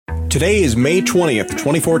Today is May 20th,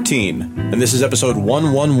 2014, and this is episode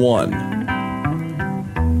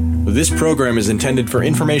 111. This program is intended for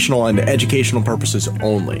informational and educational purposes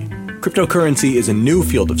only. Cryptocurrency is a new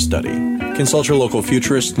field of study. Consult your local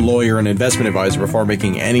futurist, lawyer, and investment advisor before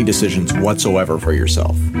making any decisions whatsoever for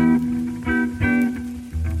yourself.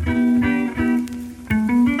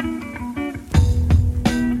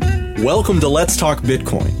 Welcome to Let's Talk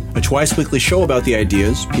Bitcoin, a twice-weekly show about the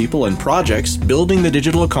ideas, people, and projects building the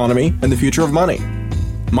digital economy and the future of money.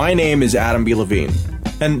 My name is Adam B. Levine,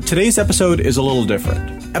 and today's episode is a little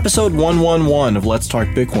different. Episode 111 of Let's Talk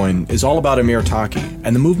Bitcoin is all about Amir Taaki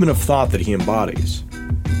and the movement of thought that he embodies.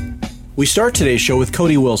 We start today's show with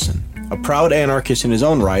Cody Wilson, a proud anarchist in his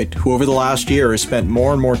own right who over the last year has spent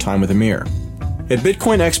more and more time with Amir. At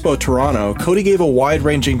Bitcoin Expo Toronto, Cody gave a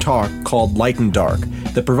wide-ranging talk called Light and Dark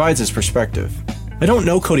that provides his perspective. I don't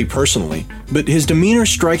know Cody personally, but his demeanor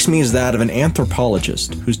strikes me as that of an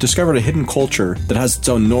anthropologist who's discovered a hidden culture that has its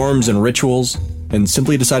own norms and rituals and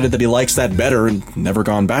simply decided that he likes that better and never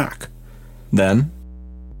gone back. Then,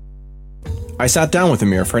 I sat down with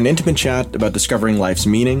Amir for an intimate chat about discovering life's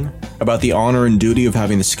meaning, about the honor and duty of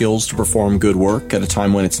having the skills to perform good work at a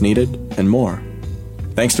time when it's needed, and more.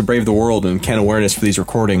 Thanks to Brave the World and Can Awareness for these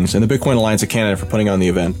recordings, and the Bitcoin Alliance of Canada for putting on the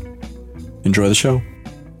event. Enjoy the show.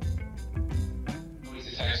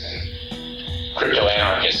 Crypto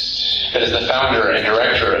anarchist, that is the founder and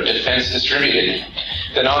director of Defense Distributed,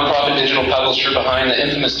 the nonprofit digital publisher behind the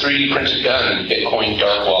infamous 3D printed gun, Bitcoin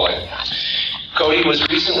Dark Wallet. Cody was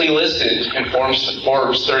recently listed in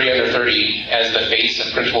Forbes 30 Under 30 as the face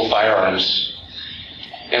of printable firearms,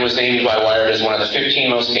 and was named by Wired as one of the 15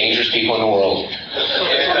 most dangerous people in the world.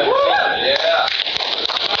 Yeah.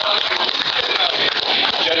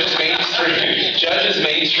 Judge his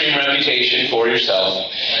mainstream reputation for yourself.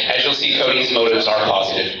 As you'll see, Cody's motives are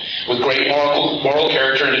positive. With great moral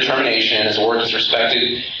character and determination, and his work is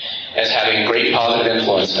respected as having great positive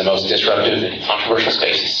influence in the most disruptive and controversial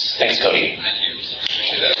spaces. Thanks, Cody. Thank you.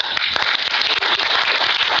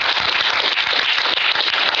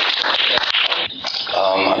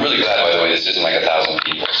 I'm really glad, by the way, this isn't like 1,000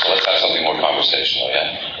 people, so let's have something more conversational,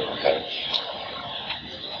 yeah? Okay.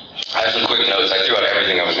 I have some quick notes. I threw out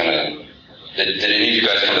everything I was going to... Did any of you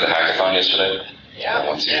guys come to the hackathon yesterday? Yeah.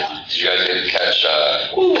 Did you guys get to catch...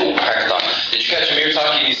 hackathon. Did you catch Amir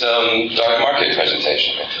Taaki's dark market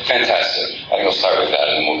presentation? Fantastic. I think I'll start with that,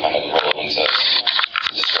 and then we'll kind of roll into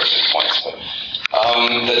discursive points. But,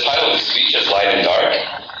 the title of the speech is Light and Dark.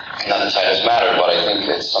 Not that titles matter, but I think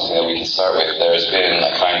it's something that we can start with. There's been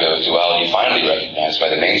a kind of duality finally recognized by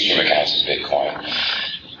the mainstream accounts of Bitcoin,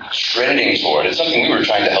 trending toward, it's something we were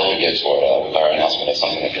trying to help you get toward with our announcement of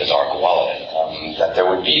something like the dark wallet, that there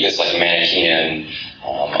would be this like Manichaean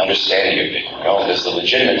understanding of Bitcoin. There's the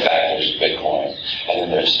legitimate factors of Bitcoin, and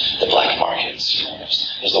then there's the black markets.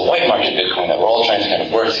 There's the white market Bitcoin that we're all trying to kind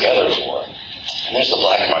of work together for. And there's the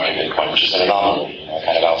black market Bitcoin, which is an anomaly,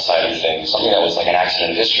 kind of outside of things, something that was like an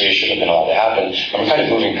accident of history, shouldn't have been allowed to happen, and we're kind of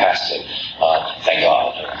moving past it. Thank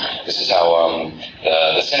God. This is how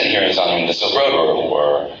the Senate hearings on the Silk Road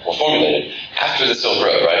were formulated. After the Silk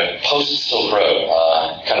Road, right? Post-Silk Road,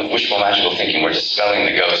 kind of wishful magical thinking, we're dispelling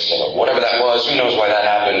the ghost of whatever that was, who knows why that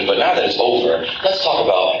happened, but now that it's over, let's talk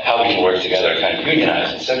about how we can work together, kind of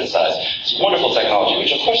unionize and synthesize this wonderful technology,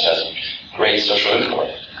 which of course has great social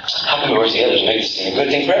import. How can we work together to make this thing a good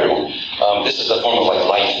thing for everyone? This is the form of like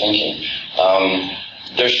light thinking.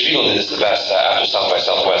 Their spiel did this the best after South by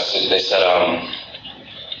Southwest. They said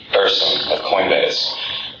Urson of Coinbase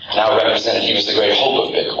now represented, he was the great hope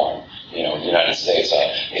of Bitcoin, in the United States.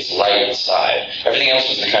 Its light side. Everything else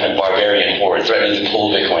was the kind of barbarian horde threatening to pull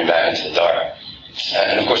Bitcoin back into the dark.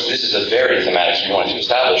 And of course, this is the very thematic we wanted to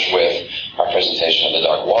establish with our presentation of the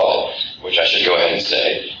dark wallet, which I should go ahead and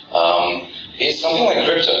say. It's something like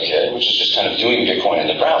CryptoKit, which is just kind of doing Bitcoin in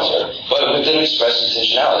the browser, but with an express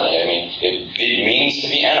intentionality. I mean, it means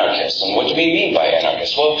to be anarchist. And what do we mean by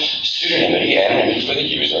anarchist? Well, anonymity for the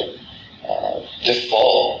user,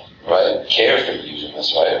 default, right? Care for the user,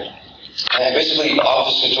 that's right. And basically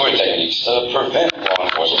obfuscatory techniques to prevent law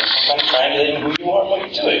enforcement from kind of triangulating who you are and what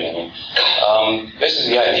you're doing. I mean,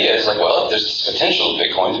 basically the idea is like, well, if there's this potential of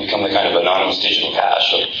Bitcoin to become the kind of anonymous digital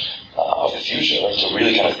cash of the future, to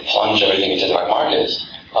really kind of plunge everything into the dark markets,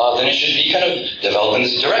 then it should be kind of developed in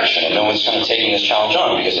this direction. And no one's kind of taking this challenge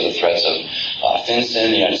on because of the threats of FinCEN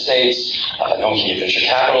in the United States. No one can get venture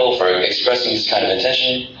capital for expressing this kind of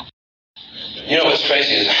intention. What's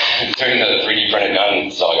crazy is during the 3D printed gun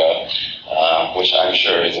saga, which I'm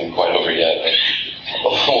sure isn't quite over yet,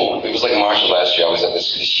 it was like March of last year. I was at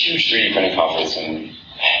this huge 3D printing conference in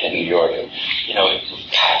weekend in New York, and it was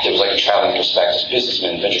packed. It was like a traveling prospectus,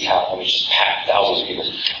 businessmen, venture capital. It was just packed, thousands of people.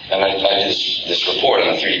 And I did this report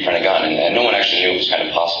on the 3D printed gun, and no one actually knew it was kind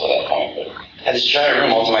of possible at that point. But I had this giant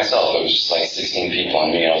room all to myself. It was just like 16 people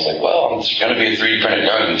and me, and I was like, well, I'm going to be a 3D printed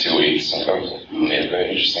gun in 2 weeks. And everyone was like, yeah, very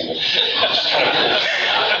interesting. But it's kind of cool.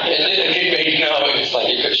 It's like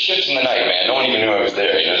ships in the night, man. No one even knew I was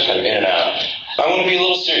there. Just kind of in and out. I want to be a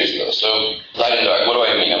little serious, though. So, light and dark, what do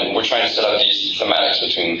I mean? We're trying to set up these thematics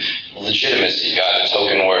between legitimacy, the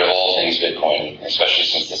token word of all things Bitcoin, especially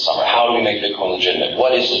since this summer. How do we make Bitcoin legitimate?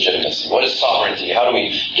 What is legitimacy? What is sovereignty? How do we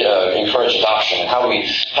encourage adoption? And how do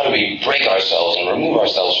we break ourselves and remove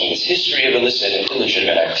ourselves from this history of illicit and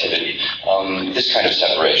illegitimate activity? This kind of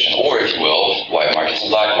separation, or if you will, white markets and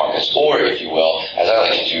black markets, or if you will, as I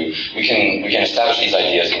like to do, we can establish these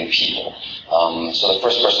ideas in people. So the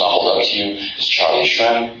first person I'll hold up to you is Charlie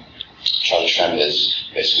Shrem. Charlie Shrem is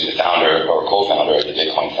basically the founder or co-founder of the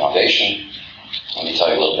Bitcoin Foundation. Let me tell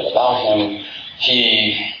you a little bit about him.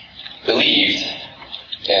 He believed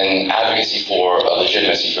in advocacy for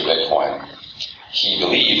legitimacy for Bitcoin. He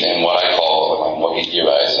believed in what I call, what we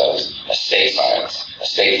theorize as a state science, a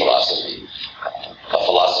state philosophy, a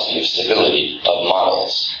philosophy of stability, of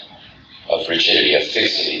models, of rigidity, of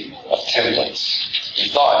fixity, of templates. He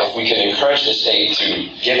thought if we could encourage the state to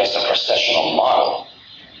give us a processional model,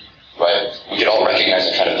 right, we could all recognize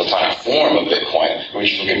a kind of platonic form of Bitcoin,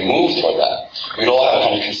 which we could move toward that. We'd all have a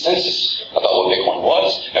kind of consensus about what Bitcoin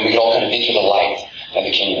was, and we could all kind of enter the light and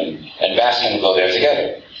the kingdom, and bask and go there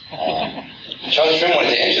together. Charlie Shrem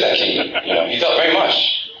wanted to enter that kingdom. He felt very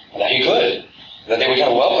much that he could, that they would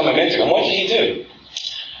kind of welcome him into. And what did he do?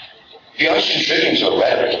 Beyond contributing to a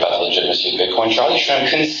rhetoric about the legitimacy of Bitcoin, Charlie Shrem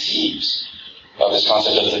conceives of this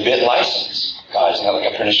concept of the bit license. God, isn't that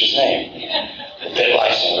like a pernicious name? The bit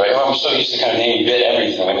license, right? I'm so used to kind of naming bit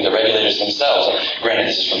everything. I mean, the regulators themselves, granted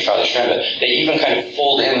this is from Charlie Shrem, but they even kind of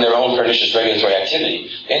fold in their own pernicious regulatory activity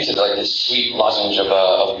into this sweet lozenge of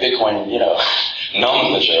Bitcoin,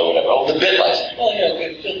 nomenclature or whatever. Oh, the bit license. Oh, yeah,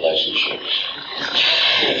 bit license, sure.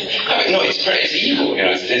 I mean, no, it's evil.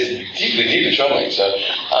 It's deeply, deeply troubling. So,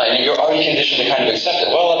 and you're already conditioned to kind of accept it.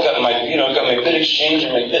 Well, I've got my bit exchange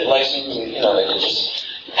and my bit license, and like it just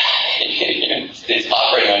it's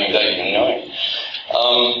operating on you without even knowing.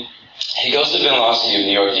 He goes to Benlosky of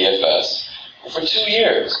New York DFS for 2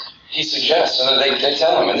 years. He suggests, and they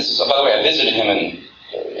tell him, and this is, by the way, I visited him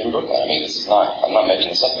in Brooklyn. I mean, I'm not making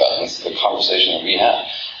this up about him. This is the conversation that we had.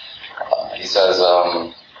 He says,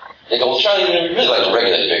 they go, well, Charlie, we'd really like to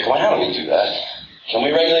regulate Bitcoin. How do we do that? Can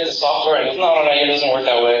we regulate the software? And he goes, no, it doesn't work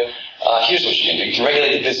that way. Here's what you can do. You can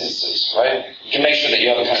regulate the businesses, right? You can make sure that you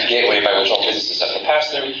have a kind of gateway by which all businesses have to pass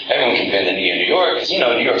through. Everyone can bend the knee in New York, because, New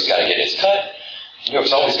York's got to get its cut. New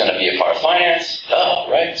York's always going to be a part of finance.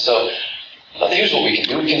 Right? So, here's what we can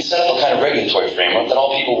do. We can set up a kind of regulatory framework that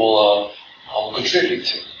all people will contribute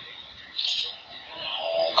to.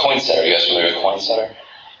 Coinsetter. You guys familiar with Coinsetter?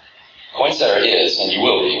 Coinsetter is, and you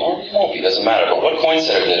will be, or you won't be, doesn't matter, but what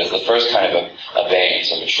Coinsetter did is the first kind of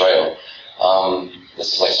abeyance or betrayal.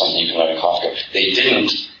 This is like something you can learn in Kafka.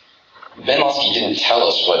 Benlosky didn't tell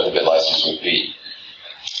us what the bit license would be.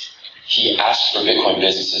 He asked for Bitcoin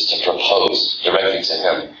businesses to propose directly to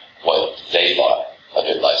him what they thought a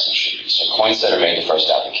bit license should be. So Coinsetter made the first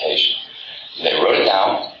application. They wrote it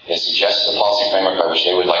down. They suggested a policy framework by which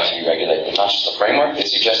they would like to be regulated. But not just the framework, they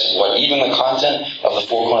suggested what even the content of the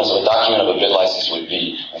four corners of a document of a bit license would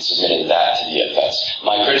be, and submitted that to DFS.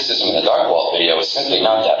 My criticism in the Dark Vault video was simply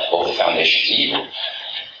not that, the foundation's evil.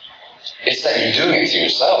 It's that you're doing it to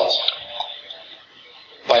yourselves.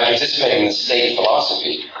 By participating in the state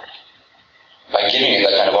philosophy, by giving it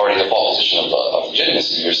that kind of already default position of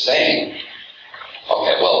legitimacy, you're saying,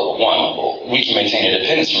 okay, well, one, we can maintain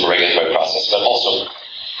independence from a regulatory process, but also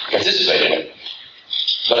participate in it.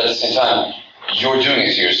 But at the same time, you're doing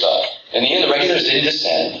it to yourself. In the end, the regulators didn't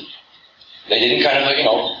descend. They didn't kind of,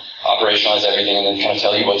 operationalize everything and then kind of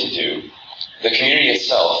tell you what to do. The community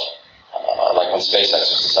itself, like when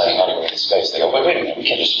SpaceX was deciding how to go into space, they go, wait a minute, we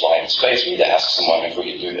can't just fly into space. We need to ask someone if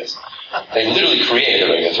we can do this. They literally created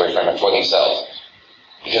a regulatory framework for themselves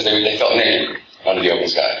because they felt naked under the open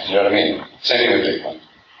sky. You know what I mean? Same thing with Bitcoin.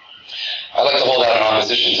 I like to hold out in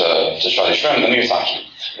opposition to Charlie Shrem, Amir Taaki.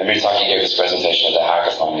 Amir Taaki gave this presentation at the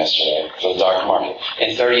hackathon yesterday for the dark market.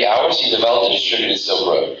 In 30 hours, he developed a distributed Silk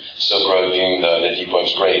Road. Silk Road being the Deep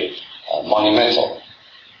Web's great monumental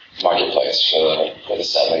marketplace for the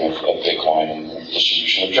settling of Bitcoin and the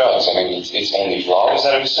distribution of drugs. I mean, its only flaw was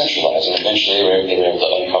that it was centralized, and eventually they were able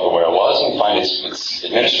to uncover where it was and find its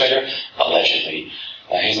administrator, allegedly.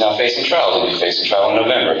 He's now facing trial. He'll be facing trial in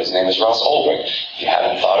November. His name is Ross Ulbricht. If you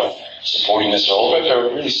haven't thought of supporting Mr. Ulbricht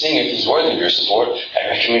or really seeing if he's worthy of your support, I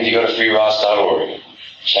recommend you go to freeross.org.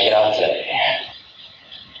 Check it out today.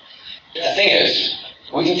 The thing is,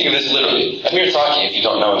 we can think of this literally. Amir Taaki, if you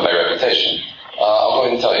don't know him by reputation, I'll go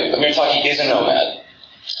ahead and tell you. Amir Taaki is a nomad.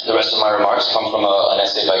 The rest of my remarks come from an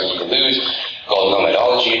essay by Guy Delude called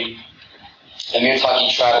Nomadology. Amir Taaki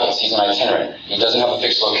travels. He's an itinerant. He doesn't have a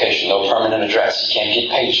fixed location, no permanent address. He can't get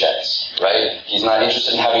paychecks, right? He's not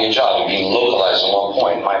interested in having a job and being localized at one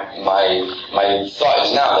point. My thought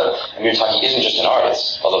is now that Amir Taaki isn't just an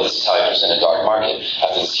artist, although this is how he presented Dark Market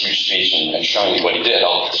after this huge speech and showing you what he did.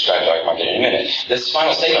 I'll describe Dark Market in a minute. This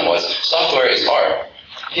final statement was, software is art.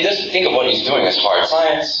 He doesn't think of what he's doing as hard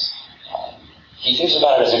science. He thinks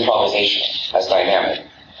about it as improvisation, as dynamic,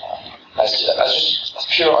 as just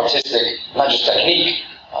pure artistic, not just technique,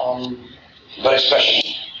 but expression.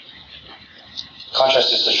 Contrast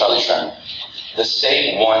this to Charlie Shrem. The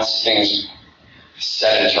state wants things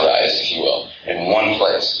sedentarized, if you will, in one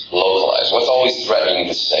place, localized. What's always threatening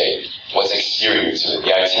the state? What's exterior to it?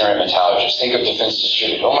 The itinerant metallurgist. Think of defense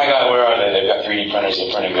distributors. Oh my God, where are they? They've got 3D printers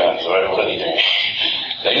that print guns. What are they doing?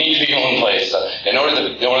 They need to be in one place. In order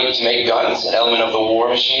to make guns, an element of the war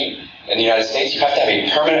machine in the United States, you have to have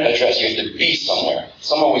a permanent address. You have to be somewhere.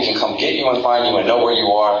 Somewhere we can come get you and find you and know where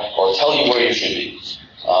you are or tell you where you should be.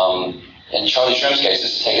 In Charlie Shrem's case,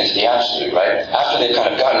 this is taken to the absolute, right? After they've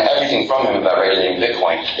kind of gotten everything from him about regulating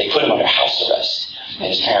Bitcoin, they put him under house arrest in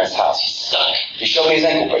his parents' house. He's stuck. He showed me his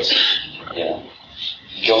ankle bracelet.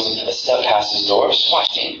 He goes up to the step past his door, SWAT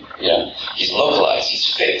team. He's localized.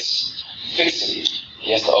 He's fixed. Fixity.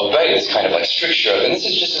 He has to obey this kind of like stricture. And this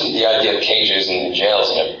is just the idea of cages and jails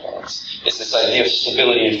and everything. It's this idea of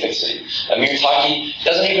stability and fixity. Amir Taaki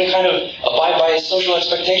doesn't even kind of abide by his social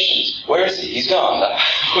expectations. Where is he? He's gone.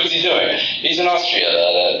 What's he doing? He's in Austria.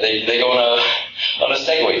 They go on a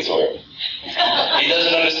Segway tour. He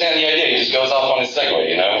doesn't understand the idea. He just goes off on his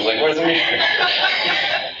Segway, He's like, where's Amir?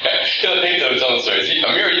 He'll think of his own stories.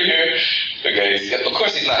 Amir, are you here? Okay, of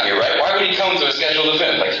course he's not here, right? Why would he come to a scheduled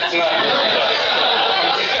event? Like, it's not...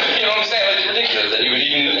 You know what I'm saying? Like, it's ridiculous that he would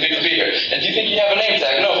even think to be here. And do you think he'd have a name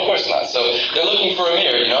tag? No, of course not. So they're looking for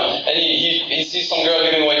Amir, And he sees some girl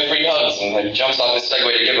giving away free hugs and like jumps off his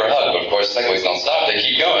Segway to give her a hug. But of course, Segways don't stop. They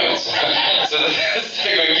keep going. So the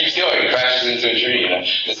Segway keeps going and crashes into a tree,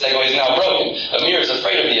 The Segway is now broken. Amir is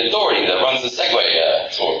afraid of the authority that runs the Segway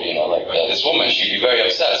tour, this woman, she'd be very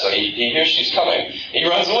upset. So he hears she's coming. He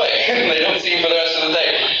runs away. They don't see him for the rest of the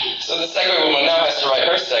day. So the Segway woman now has to ride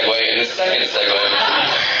her Segway in the second Segway.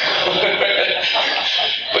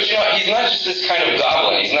 But he's not just this kind of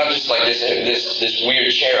goblin. He's not just like this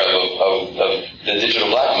weird cherub of the digital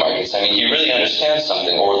black markets. I mean, he really understands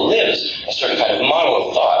something or lives a certain kind of model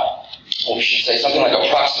of thought. Or we should say something like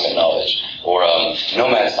approximate knowledge or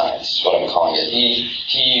nomad science is what I'm calling it.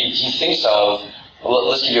 He thinks of. Well,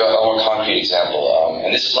 let's give you a more concrete example.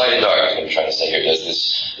 And this is light and dark, what I'm trying to say here. There's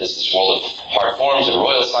this world of hard forms and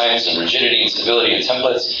royal science and rigidity and stability and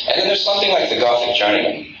templates. And then there's something like the Gothic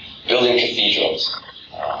journeyman building cathedrals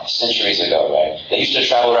centuries ago, right? They used to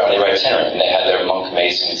travel around, they were itinerant, and they had their monk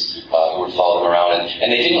masons who would follow them around.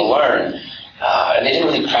 And they didn't learn, and they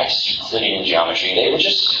didn't really practice Euclidean geometry. They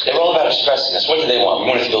were all about expressing this. What did they want?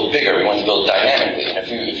 We wanted to build bigger. We wanted to build dynamically. And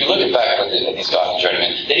if you look back at these Gothic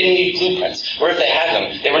journeymen, they didn't need blueprints. Or if they had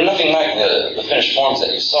them, they were nothing like the finished forms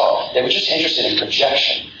that you saw. They were just interested in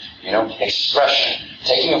projection, expression,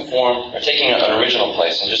 taking a form or taking an original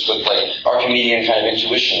place and just with like Archimedean kind of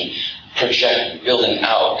intuition, project, building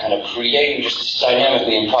out, kind of creating just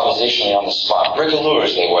dynamically, improvisationally on the spot.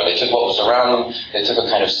 Bricoleurs they were. They took what was around them, they took a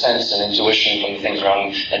kind of sense and intuition from the things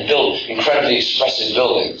around them, and built incredibly expressive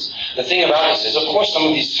buildings. The thing about this is, of course, some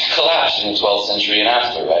of these collapsed in the 12th century and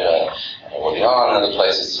after, right? Orleans and other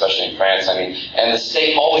places, especially in France, and the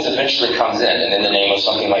state always eventually comes in the name of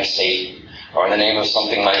something like safety, or in the name of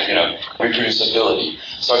something like, reproducibility,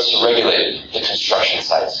 starts to regulate the construction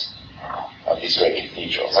sites of these great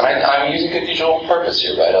cathedrals. And I'm using cathedral on purpose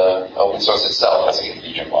here, right? Open source itself has a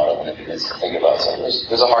cathedral model, and if it's to think about. So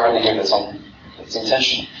there's a harmony here that's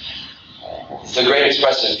intentional. The great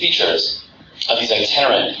expressive features of these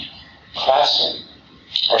itinerant craftsmen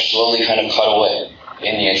are slowly kind of cut away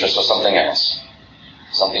in the interest of something else,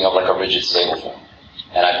 something of like a rigid stable form.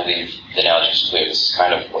 And I believe the analogy is clear. This is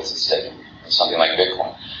kind of what's at stake. Something like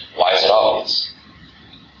Bitcoin. Why is it obvious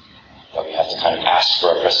that we have to kind of ask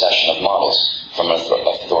for a procession of models from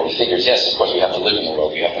authority figures? Yes, of course, we have to live in the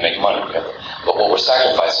world. We have to make money. But what we're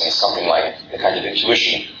sacrificing is something like the kind of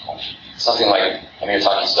intuition, something like Amir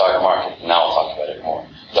Taaki's Dark Market. Now I'll talk about it more.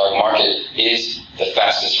 Dark Market is the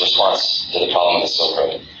fastest response to the problem of the Silk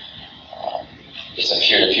Road. It's a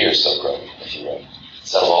peer-to-peer Silk Road, if you will.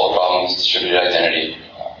 Settle all the problems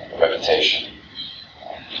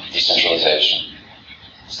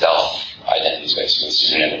stealth identities, basically,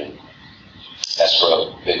 pseudonymity,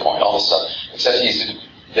 escrow, Bitcoin, all this stuff. Except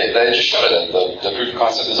they just showed it. The proof of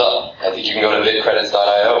concept is up. I think you can go to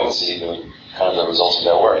bitcredits.io and see the results of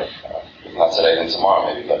their work. Not today, then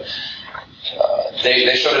tomorrow maybe, but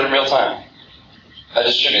they showed it in real time. A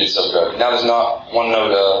distributed silk road. Now there's not one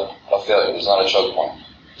node of failure. There's not a choke point.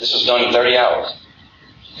 This was done in 30 hours.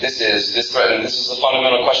 This is the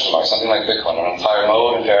fundamental question mark, something like Bitcoin, an entire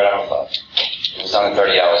mode and paradigm of thought. It was done in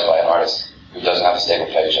 30 hours by an artist who doesn't have a stable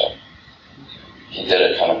paycheck. He did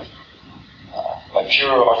it kind of by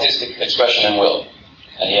pure artistic expression and will.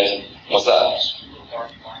 And he has, what's that?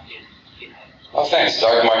 Oh, thanks.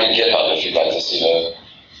 Dark Market GitHub, if you'd like to see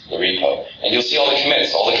the repo. And you'll see all the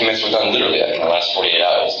commits. All the commits were done literally in the last 48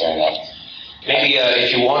 hours during that. Maybe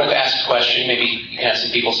if you wanted to ask a question, maybe you can have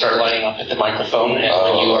some people start lining up at the microphone, and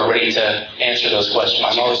when you are ready to answer those questions.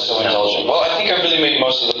 I'm always so indulgent. Well, I think I've really made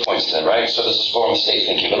most of the points then, right? So this is form of state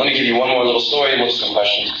thinking. But let me give you one more little story and we'll do some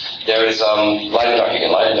questions. There is light and dark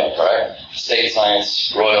again, light and dark, all right? State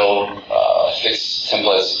science, royal, fixed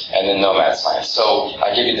templates, and then nomad science. So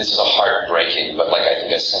I give you, this is a heartbreaking, but I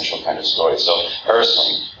think essential kind of story. So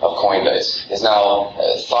Erskine of Coinbase is now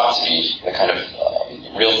thought to be the kind of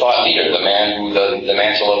real thought leader, the man who the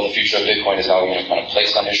mantle of the future of Bitcoin is now kind of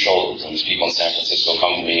placed on his shoulders. And these people in San Francisco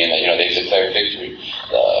come to me and they've declared victory.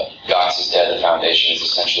 Gox is dead, the foundation is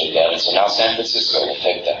essentially dead, and so now San Francisco will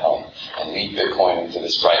take the helm and lead Bitcoin into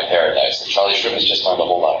this bright paradise that Charlie Shrib has just learned a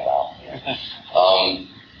whole lot about.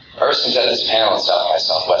 Erskine's at this panel in South by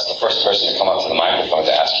Southwest, the first person to come up to the microphone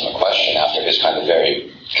to ask him a question after his kind of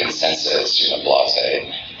very consensus,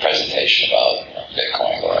 blase presentation about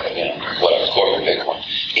Bitcoin or whatever, corporate Bitcoin,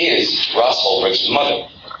 is Ross Ulbricht's mother,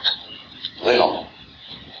 Lynn.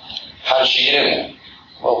 How did she get in there?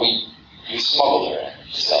 Well, we smuggled her in.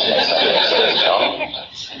 She didn't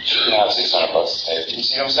have $600 to pay. You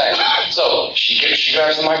see what I'm saying? So she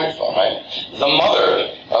grabs the microphone, right? The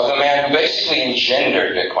mother of the man who basically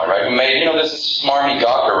engendered Bitcoin, right? Who made, there's this smarmy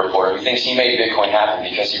Gawker reporter who thinks he made Bitcoin happen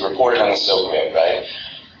because he reported on the Silk Road, right?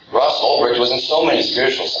 Ross Ulbricht was in so many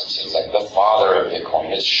spiritual senses, like the father of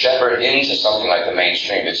Bitcoin. It's shepherded into something like the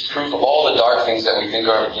mainstream. It's proof of all the dark things that we think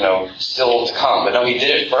are, still to come. But no, he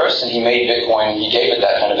did it first, and he made Bitcoin, he gave it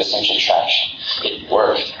that kind of essential traction. It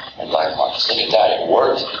worked in black markets. Look at that. It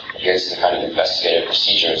worked against the kind of investigative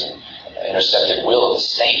procedures and intercepted will of the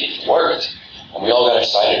state. It worked. And we all got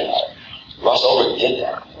excited about it. Ross Ulbricht did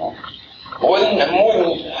that. More than had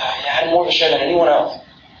more of a share than anyone else.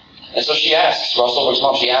 And so she asks, Ross Ulbricht's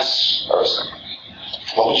mom, she asks Erskine,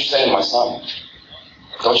 what would you say to my son?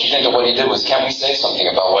 Don't you think that what he did was, can't we say something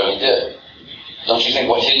about what he did? Don't you think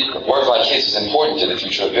work like his is important to the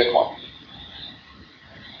future of Bitcoin?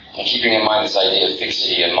 And keeping in mind this idea of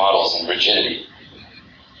fixity and models and rigidity,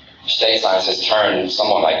 state science has turned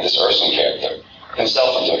someone like this Erskine character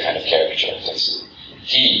himself into a kind of caricature.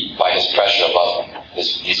 He, by his pressure above him,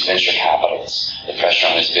 these venture capitalists, the pressure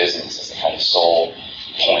on his business is the kind of sole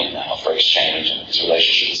point now for exchange and his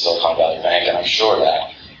relationship with Silicon Valley Bank, and I'm sure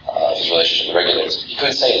that his relationship with regulators. He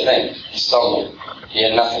couldn't say a thing. He stumbled. He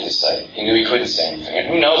had nothing to say. He knew he couldn't say anything. And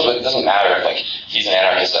who knows, but it doesn't matter if he's an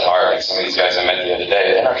anarchist at heart, like some of these guys I met the other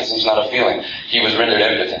day. Anarchism's not a feeling. He was rendered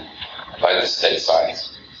impotent by the state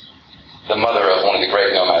science. The mother of one of the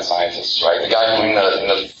great nomad scientists, right? The guy who in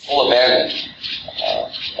the full abandon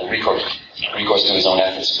and recourse to his own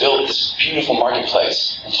efforts built this beautiful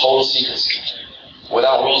marketplace in total secrecy,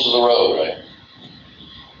 without rules of the road, right?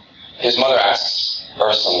 His mother asks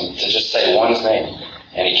Erskine to just say one's name,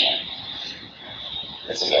 and he can't.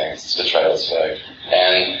 It's a variance, it's betrayal, it's failure.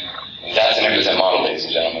 And that's an impotent model, ladies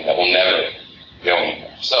and gentlemen, that will never go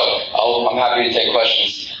anywhere. So, I'm happy to take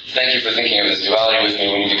questions. Thank you for thinking of this duality with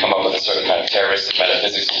me. We need to come up with a certain kind of terroristic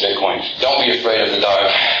metaphysics of Bitcoin. Don't be afraid of the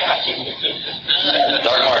dark.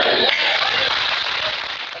 Dark market.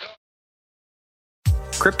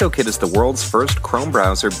 CryptoKit is the world's first Chrome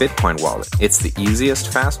browser Bitcoin wallet. It's the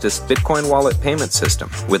easiest, fastest Bitcoin wallet payment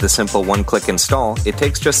system. With a simple one-click install, it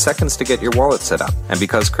takes just seconds to get your wallet set up. And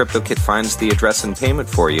because CryptoKit finds the address and payment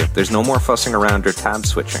for you, there's no more fussing around or tab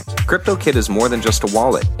switching. CryptoKit is more than just a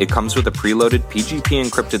wallet. It comes with a preloaded PGP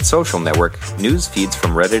encrypted social network, news feeds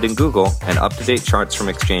from Reddit and Google, and up-to-date charts from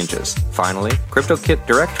exchanges. Finally, CryptoKit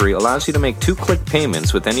Directory allows you to make two-click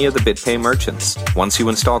payments with any of the BitPay merchants. Once you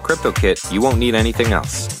install CryptoKit, you won't need anything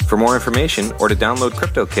else. For more information or to download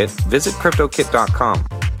CryptoKit, visit CryptoKit.com.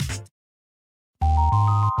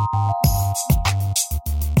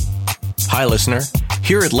 Hi, listener.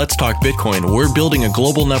 Here at Let's Talk Bitcoin, we're building a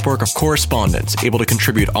global network of correspondents able to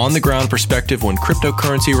contribute on-the-ground perspective when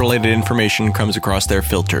cryptocurrency-related information comes across their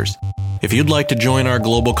filters. If you'd like to join our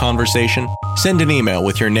global conversation, send an email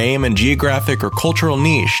with your name and geographic or cultural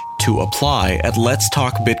niche to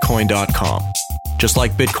apply@letstalkbitcoin.com. Just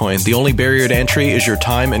like Bitcoin, the only barrier to entry is your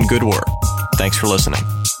time and good work. Thanks for listening.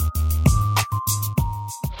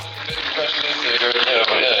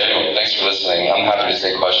 Thanks for listening. I'm happy to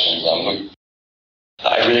take questions.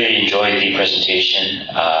 I really enjoyed the presentation.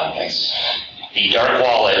 Thanks. The dark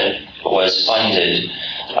wallet was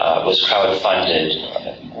crowdfunded.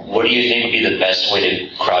 What do you think would be the best way to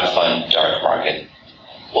crowdfund dark market?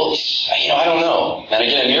 Well, I don't know. And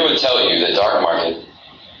again, Amir would tell you that dark market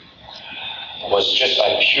was just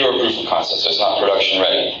a pure proof of concept, so it's not production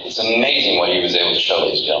ready. It's amazing what he was able to show,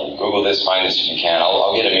 ladies and gentlemen. Google this, find this if you can.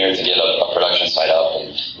 I'll get Amir to get a production site up,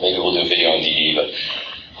 and maybe we'll do video and DD, but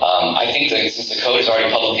I think that since the code is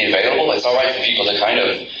already publicly available, it's all right for people to kind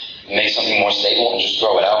of make something more stable and just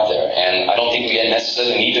throw it out there. And I don't think we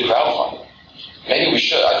necessarily need to crowdfund. Maybe we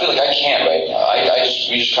should. I feel like I can't right now.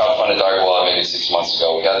 We just crowdfunded Dark Wallet maybe 6 months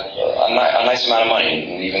ago. We got a nice amount of money,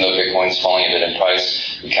 and even though Bitcoin's falling a bit in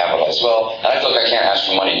price, we capitalized well. And I feel like I can't ask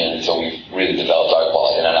for money again until we've really developed Dark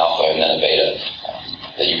Wallet in an alpha and then a beta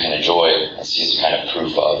that you can enjoy and see as a kind of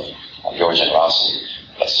proof of your generosity,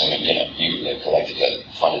 assuming you collected that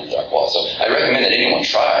funded Dark Wallet. So I recommend that anyone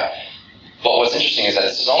try. But what's interesting is that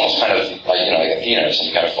this is almost kind of like Athena or something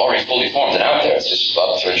kind of already fully formed and out there. It's just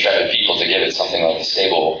up to intrepid people to give it something like a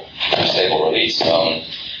stable release.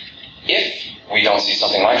 If we don't see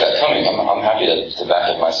something like that coming, I'm happy to back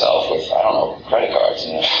it myself with, I don't know, credit cards.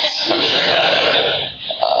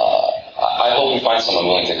 I hope we find someone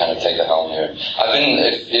willing to kind of take the helm here.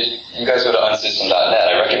 If you guys go to unsystem.net,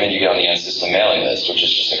 I recommend you get on the unsystem mailing list, which is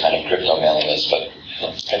just a kind of crypto mailing list, but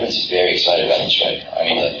everyone's very excited about this, right? I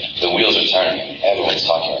mean, the wheels are turning. I mean, everyone's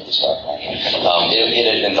talking about the stock market. It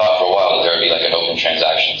had been thought for a while that there would be like an open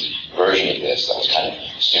transactions version of this that was kind of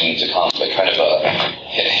soon to come, but kind of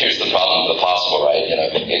here's the problem with the possible, right?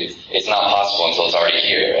 It's not possible until it's already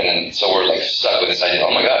here, and then so we're like stuck with this idea. Oh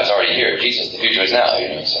my God, it's already here. Jesus, the future is now.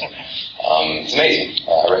 So it's amazing.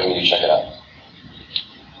 I recommend you check it out.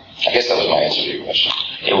 I guess that was my answer to your question.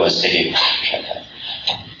 It was. Thank you.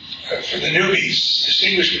 For the newbies,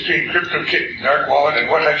 distinguish between CryptoKit and Dark Wallet, and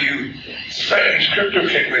what have you threatened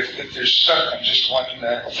CryptoKit with that they're stuck on just one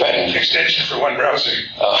extension for one browser?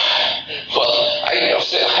 Well, I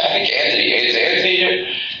think Anthony here.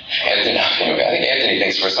 Anthony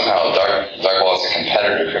thinks we're somehow Dark Wallet's a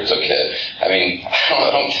competitor to CryptoKit. I mean, I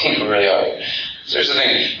don't think we really are. So here's the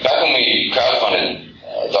thing. Back when we crowdfunded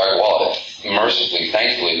Dark Wallet, mercifully,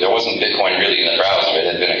 thankfully, there wasn't Bitcoin really in the browser. It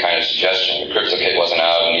had been a kind of suggestion. The CryptoKit wasn't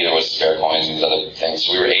out, and neither was Spare Coins and these other things.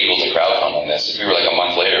 So we were able to crowdfund on this. If we were like a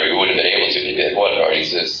month later, we wouldn't have been able to. We'd be like, what? It already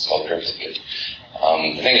exists. It's called CryptoKit.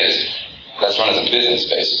 The thing is, that's run as a business,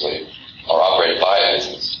 basically, or operated by a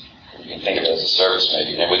business. You can think of it as a service,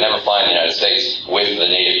 maybe. And it would never fly in the United States with the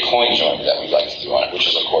native coin join that we'd like to do on it, which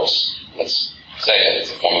is, of course, let's say it,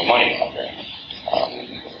 it's a form of money laundering.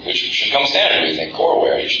 Which should come standard, we think,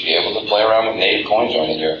 coreware. You should be able to play around with native coin join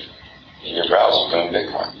in your browser doing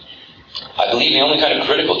Bitcoin. I believe the only kind of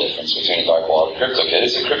critical difference between a dark wallet and CryptoKit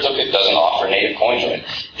is that CryptoKit doesn't offer native coin join.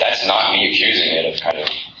 That's not me accusing it of kind of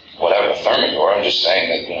whatever, Thermidor. I'm just saying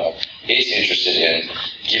that, it's interested in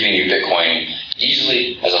giving you Bitcoin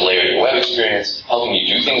easily as a layer of your web experience, helping you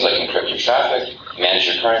do things like encrypt your traffic, manage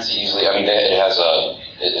your currency easily. I mean,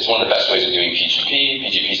 it's one of the best ways of doing PGP.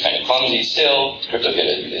 PGP is kind of clumsy still.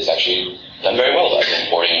 CryptoKit is actually done very well at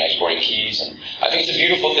importing and exporting keys. And I think it's a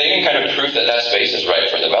beautiful thing and kind of proof that space is right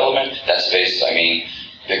for development. That space,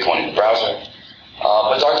 Bitcoin in the browser.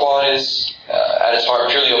 But Dark Wallet is, at its heart,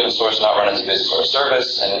 purely open source, not run as a business or a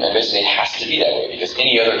service. And basically it has to be that way because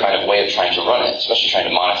any other kind of way of trying to run it, especially trying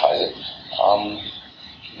to monetize it,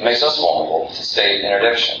 makes us vulnerable to state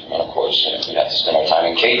interdiction. And of course, we'd have to spend our time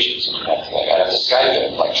in cages. And I'd have to Skype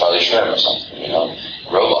it, like Charlie Shrimp or something,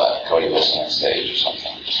 robot, Cody Wilson on stage or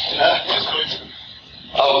something.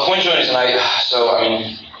 CoinJoin is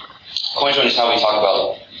CoinJoin is how we talk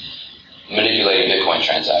about manipulating Bitcoin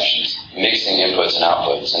transactions, mixing inputs and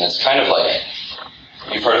outputs. And it's kind of like,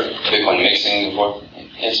 you've heard of Bitcoin mixing before?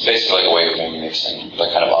 It's basically like a way of maybe mixing,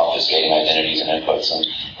 like kind of obfuscating identities and inputs. And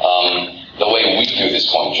the way we do this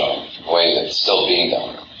CoinJoin, the way that it's still being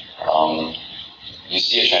done, you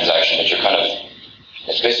see a transaction, but you're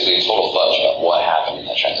it's basically a total fudge about what happened in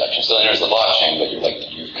that transaction. It still enters the blockchain, but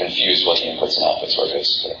you've confused what the inputs and outputs were,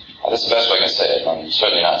 basically. That's the best way I can say it. I'm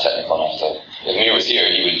certainly not technical enough to. If Amir was here,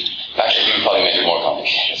 he would probably make it more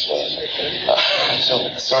complicated as well.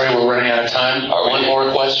 Sorry, we're running out of time. One more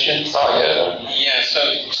question. Sorry. Yeah, so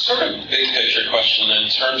sort of big picture question in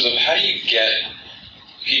terms of how do you get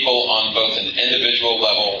people on both an individual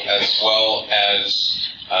level as well as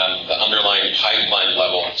the underlying pipeline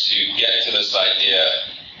level to get to this idea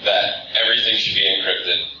that everything should be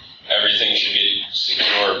encrypted, everything should be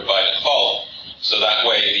secure by default, so that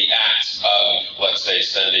way the act of, let's say,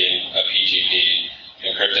 sending a PGP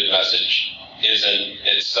encrypted message isn't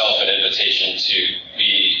itself an invitation to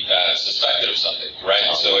be suspected of something,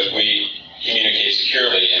 right? So if we communicate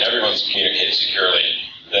securely and everyone's communicating securely,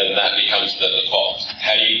 then that becomes the default.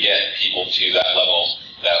 How do you get people to that level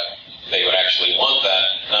that they would actually want that,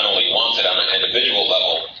 not only want it on an individual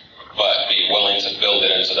level, but be willing to build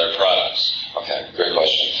it into their products? Okay, great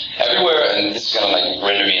question. Everywhere, and this is going to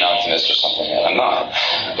render me an optimist or something, and I'm not,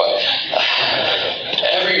 but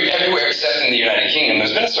everywhere except in the United Kingdom,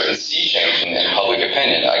 there's been a certain sea change in public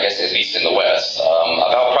opinion, I guess at least in the West,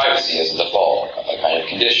 about privacy as a default, a kind of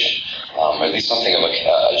condition, or at least something of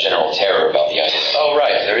a general terror about the idea that, oh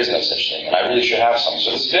right, there is no such thing, and I really should have some.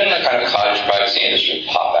 So there's been a kind of cottage privacy industry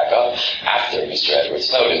pop back up after Mr. Edward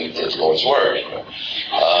Snowden did Lord's word. And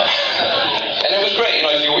it was great,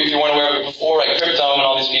 if you weren't aware of it before, like Cryptome and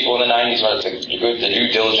all these people in the 90s, right, the due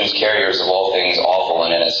diligence carriers of all things awful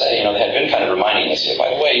in NSA, they had been kind of reminding us, by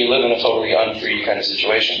the way, you live in a totally unfree kind of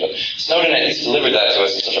situation, but Snowden at least delivered that to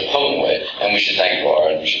us in such a potent way, and we should thank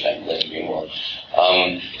Laura, and we should thank Lincoln Greenwald.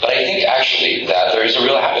 But I think actually that there is a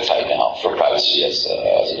real appetite now for privacy as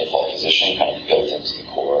a default position, kind of built into the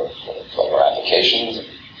core of our applications,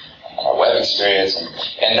 our web experience,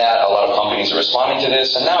 and that a lot of companies are responding to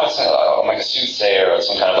this, and now it's like a soothsayer or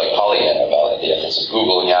some kind of Pollyanna about the efforts of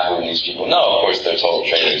Google and Yahoo and these people. No, of course they're total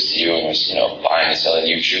traitors to you and they're buying and selling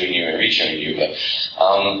you, chewing you and reaching you. But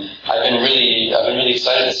I've been really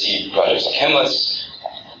excited to see projects like Himless.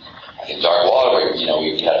 I think Dark Wallet, where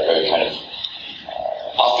we had a very kind of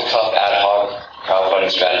off the cuff ad hoc crowdfunding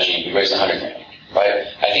strategy. We raised $100 grand. Right?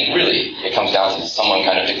 I think really it comes down to someone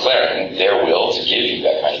kind of declaring their will to give you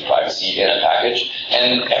that kind of privacy in a package.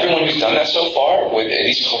 And everyone who's done that so far, at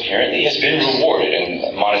least coherently, has been rewarded and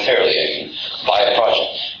monetarily by a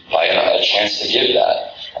project, by a chance to give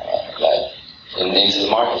that into the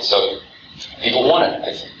market. So people want it,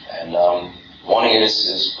 I think. And wanting it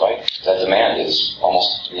is right. That demand is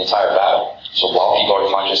almost the entire battle. So while people are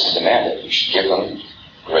conscious and demand it, you should give them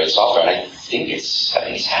great software. And I think it's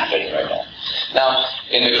happening right now. Now,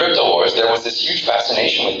 in the crypto wars, there was this huge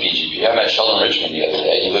fascination with BGP. I met Sheldon Richmond the other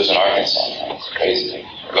day. He lives in Arkansas now. It's crazy.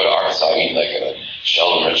 I go to Arkansas, I meet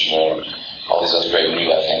Sheldon Richmond, all these other great new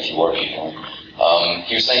left anti-war people.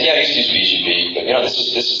 He was saying, yeah, I used to use BGP, but this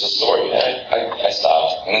is the story. I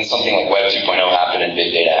stopped. And then something like Web 2.0 happened and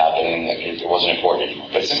big data happened, and it wasn't important anymore.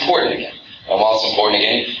 But it's important again. And while it's important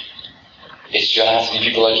again, it's going to have to be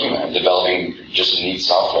people like you, man, developing just neat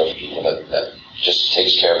software for people that just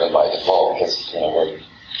takes care of them by default, because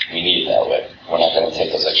we need it that way. We're not going to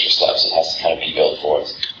take those extra steps. It has to kind of be built for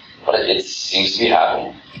us. But it seems to be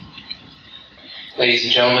happening. Ladies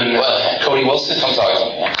and gentlemen, Cody Wilson. Come talk to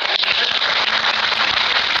me.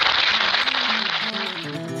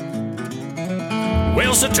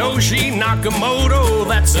 Well, Satoshi Nakamoto,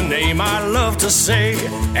 that's a name I love to say.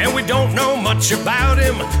 And we don't know much about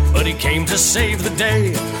him, but he came to save the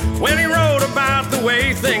day. When he wrote about the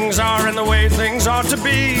way things are and the way things ought to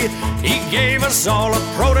be, he gave us all a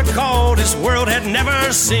protocol this world had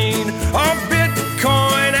never seen. Oh,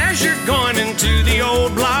 Bitcoin, as you're going into the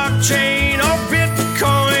old blockchain. Oh,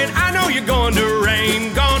 Bitcoin, I know you're going to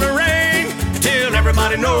rain, till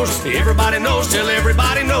everybody knows, till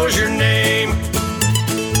everybody knows your name.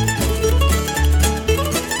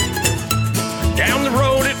 Down the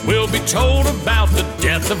road it will be told about the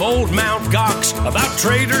death of old Mt. Gox, about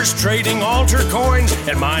traders trading altar coins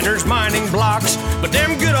and miners mining blocks. But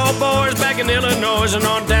them good old boys back in Illinois and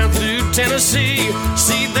on down through Tennessee,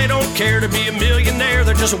 see, they don't care to be a millionaire,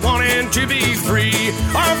 they're just wanting to be free.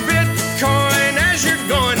 Oh, Bitcoin, as you're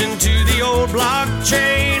going into the old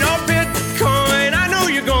blockchain. Oh, Bitcoin, I know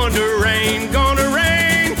you're going to rain,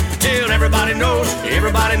 till everybody knows,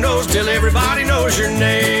 till everybody knows your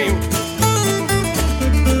name.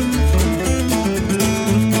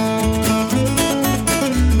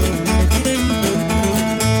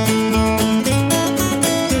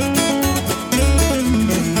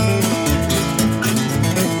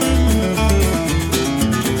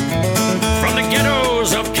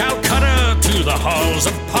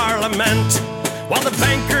 Of Parliament, while the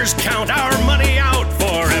bankers count our money out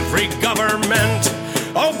for every government.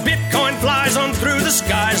 Oh, Bitcoin flies on through the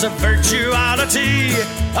skies of virtuality,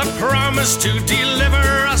 a promise to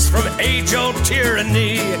deliver us from age-old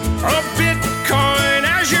tyranny. Oh, Bitcoin,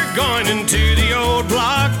 as you're going into the old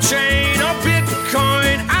blockchain. Oh,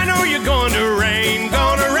 Bitcoin, I know you're going to rain,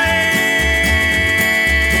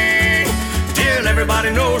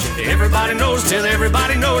 knows, everybody knows, till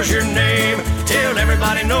everybody knows your name. Till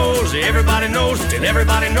everybody knows, till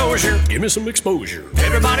everybody knows your. Give me some exposure.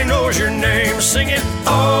 Everybody knows your name. Sing it.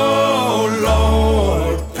 Oh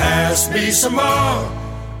Lord, pass me some more.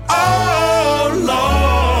 Oh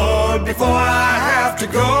Lord, before I have to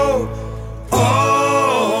go.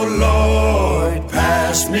 Oh Lord,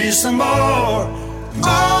 pass me some more.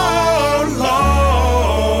 Oh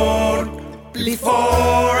Lord, before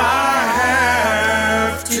I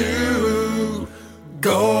have to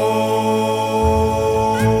go.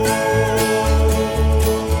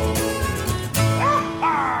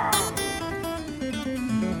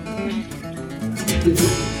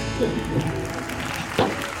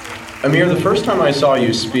 Amir, the first time I saw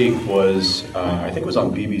you speak was, I think it was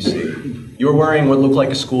on BBC. You were wearing what looked like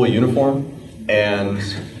a school uniform, and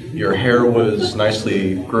your hair was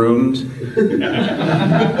nicely groomed.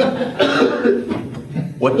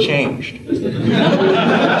 What changed?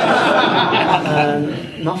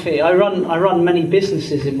 Nothing. I run many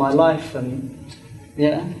businesses in my life, and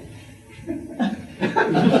yeah. Nothing.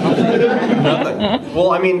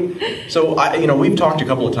 Well, I mean, so we've talked a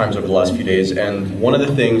couple of times over the last few days, and one of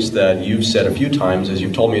the things that you've said a few times is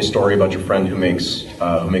you've told me a story about your friend who makes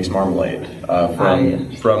marmalade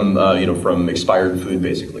from expired food,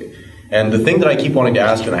 basically. And the thing that I keep wanting to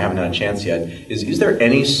ask, and I haven't had a chance yet, is there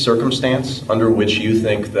any circumstance under which you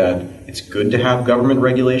think that it's good to have government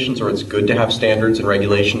regulations, or it's good to have standards and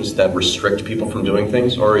regulations that restrict people from doing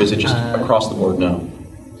things, or is it just across the board no?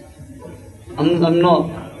 I'm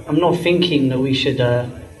not thinking that we should,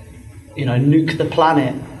 nuke the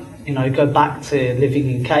planet, go back to living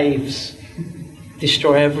in caves,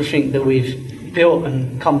 destroy everything that we've built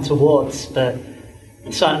and come towards. But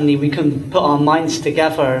certainly we can put our minds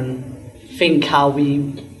together and think how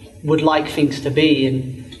we would like things to be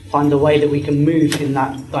and find a way that we can move in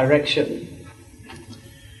that direction.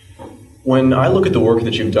 When I look at the work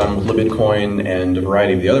that you've done with Bitcoin and a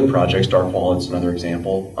variety of the other projects, Dark Wallet's another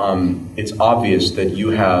example, it's obvious that you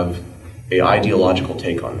have an ideological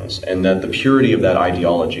take on this, and that the purity of that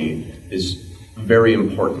ideology is very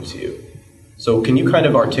important to you. So can you kind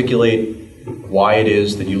of articulate why it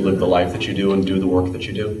is that you live the life that you do and do the work that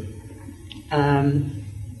you do?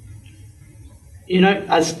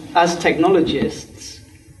 As technologists,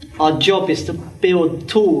 our job is to build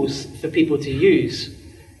tools for people to use.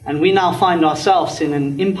 And we now find ourselves in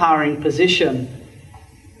an empowering position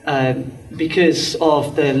because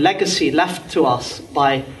of the legacy left to us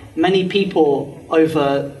by many people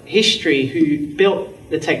over history who built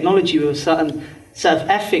the technology with a certain set of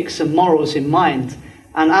ethics and morals in mind.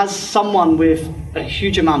 And as someone with a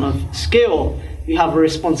huge amount of skill, you have a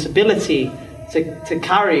responsibility to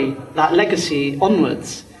carry that legacy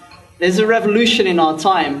onwards. There's a revolution in our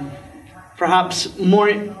time, perhaps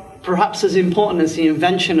as important as the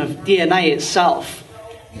invention of DNA itself.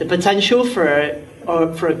 The potential for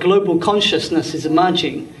a global consciousness is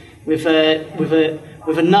emerging with a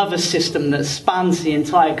nervous system that spans the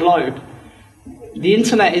entire globe. The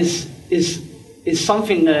internet is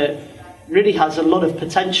something that really has a lot of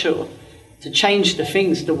potential to change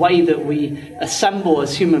the way that we assemble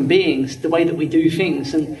as human beings, the way that we do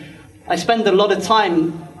things. And I spend a lot of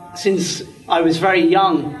time since I was very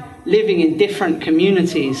young living in different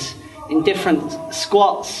communities, in different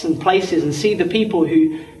squats and places, and see the people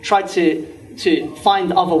who try to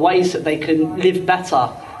find other ways that they can live better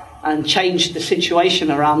and change the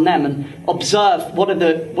situation around them, and observe what are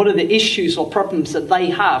the issues or problems that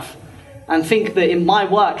they have, and think that in my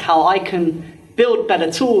work how I can build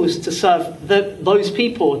better tools to serve those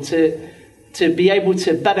people to be able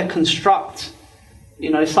to better construct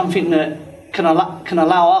something that can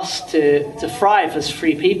allow us to thrive as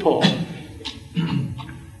free people.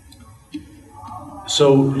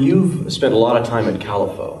 So you've spent a lot of time at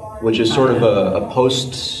Califo, which is sort of a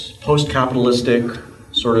post-capitalistic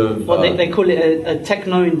sort of... Well, they call it a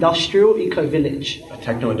techno-industrial eco-village. A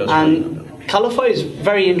techno-industrial. And Califo is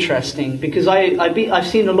very interesting because I've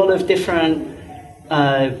seen a lot of different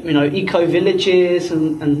eco-villages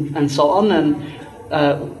and so on. And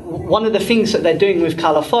one of the things that they're doing with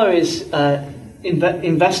Califo is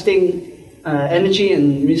investing energy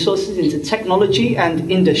and resources into technology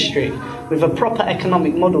and industry with a proper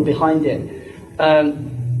economic model behind it.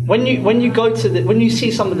 When you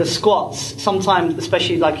see some of the squats, sometimes,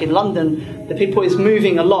 especially like in London, the people is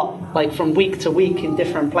moving a lot, like from week to week in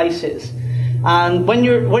different places. And when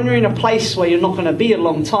you're in a place where you're not going to be a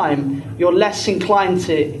long time, you're less inclined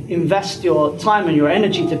to invest your time and your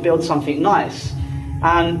energy to build something nice.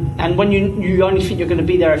 And when you only think you're going to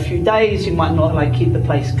be there a few days, you might not keep the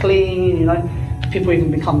place clean, people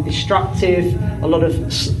even become destructive. A lot of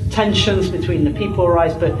tensions between the people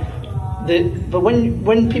arise. But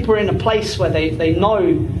when people are in a place where they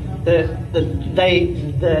know that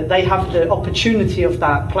they have the opportunity of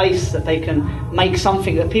that place, that they can make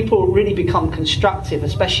something, that people really become constructive,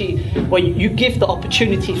 especially when you give the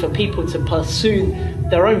opportunity for people to pursue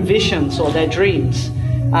their own visions or their dreams.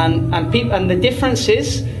 And the difference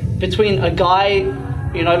is between a guy,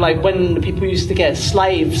 like when the people used to get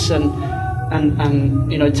slaves and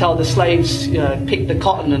tell the slaves, pick the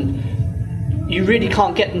cotton, and you really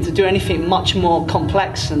can't get them to do anything much more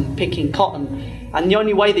complex than picking cotton. And the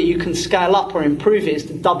only way that you can scale up or improve it is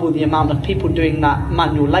to double the amount of people doing that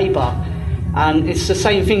manual labour. And it's the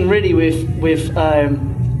same thing really with the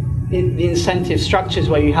incentive structures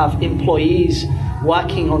where you have employees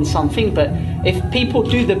working on something. But if people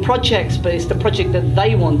do the projects, but it's the project that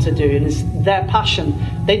they want to do and it's their passion,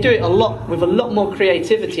 they do it with a lot more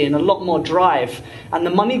creativity and a lot more drive. And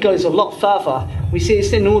the money goes a lot further. We see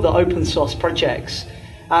this in all the open source projects.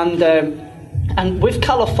 And with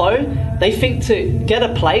Califo, they think to get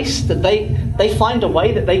a place that they find a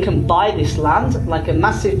way that they can buy this land, like a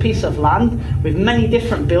massive piece of land with many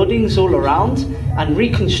different buildings all around, and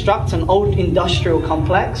reconstruct an old industrial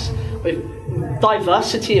complex with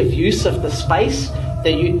diversity of use of the space.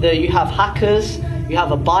 That you have hackers, you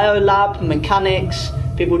have a biolab, mechanics,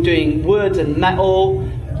 people doing wood and metal.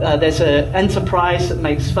 There's an enterprise that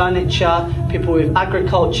makes furniture, people with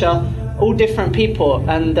agriculture, all different people,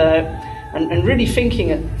 and really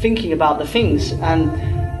thinking about the things.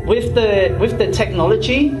 And with the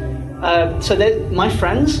technology, so my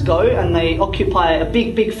friends go and they occupy a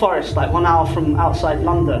big forest, like 1 hour from outside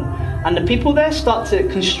London, and the people there start to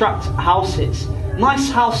construct houses, nice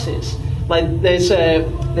houses. Like there's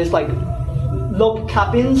like log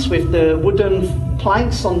cabins with the wooden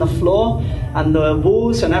planks on the floor and the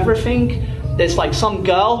walls and everything. There's like some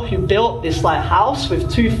girl who built this like house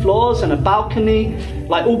with 2 floors and a balcony,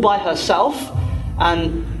 like all by herself,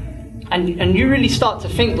 and you really start to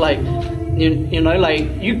think like,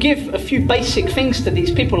 like you give a few basic things to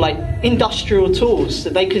these people, like industrial tools,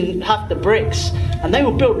 that they can have the bricks and they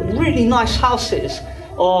will build really nice houses,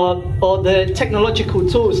 or the technological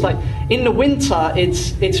tools. Like in the winter,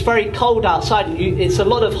 it's very cold outside, and it's a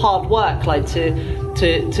lot of hard work, like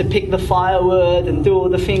to pick the firewood and do all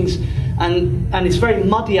the things. And it's very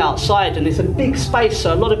muddy outside, and it's a big space,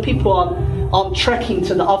 so a lot of people aren't trekking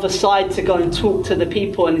to the other side to go and talk to the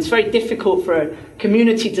people, and it's very difficult for a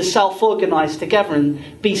community to self-organise together and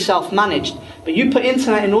be self-managed. But you put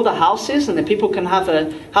internet in all the houses, and the people can have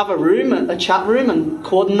a room, a chat room, and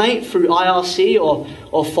coordinate through IRC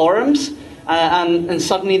or forums, and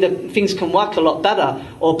suddenly things can work a lot better.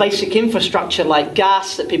 Or basic infrastructure like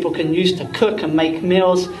gas that people can use to cook and make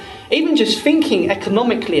meals. Even just thinking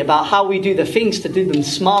economically about how we do the things to do them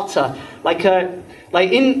smarter. Like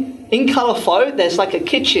in Califo, there's like a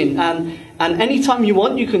kitchen, and anytime you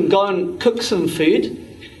want, you can go and cook some food,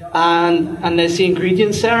 and there's the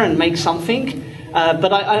ingredients there and make something.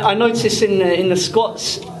 But I notice in the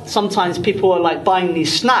Scots, sometimes people are like buying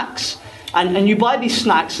these snacks, and you buy these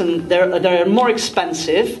snacks, and they're more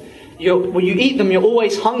expensive. When you eat them, you're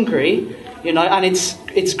always hungry, and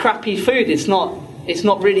it's crappy food. It's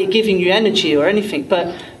not really giving you energy or anything.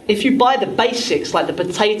 But if you buy the basics, like the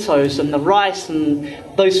potatoes and the rice and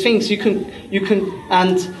those things, you can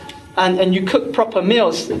and you cook proper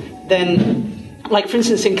meals, then, like for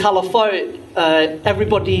instance in Califo,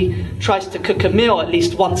 everybody tries to cook a meal at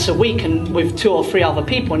least once a week, and with 2 or 3 other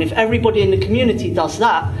people. And if everybody in the community does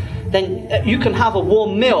that, then you can have a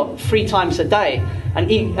warm meal 3 times a day and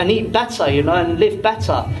eat better, and live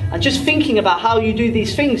better. And just thinking about how you do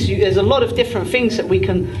these things, there's a lot of different things that we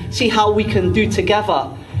can see how we can do together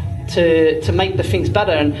to make the things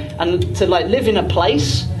better, and to like live in a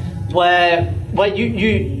place where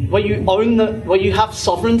you have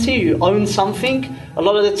sovereignty, you own something. A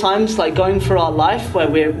lot of the times, like going through our life where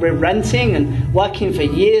we're renting and working for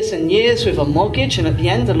years and years with a mortgage, and at the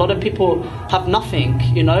end a lot of people have nothing,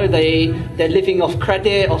 they're living off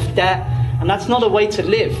credit, off debt, and that's not a way to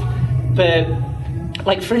live. But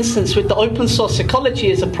like for instance with the open source ecology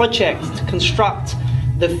is a project to construct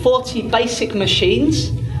the 40 basic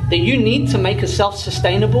machines that you need to make a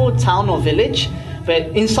self-sustainable town or village, but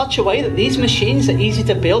in such a way that these machines are easy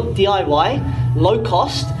to build, DIY, low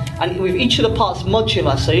cost, and with each of the parts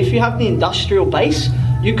modular. So if you have the industrial base,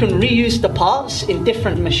 you can reuse the parts in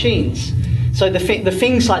different machines. So the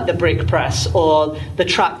things like the brick press or the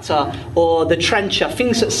tractor or the trencher,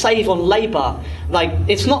 things that save on labour, like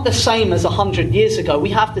it's not the same as 100 years ago. We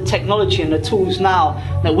have the technology and the tools now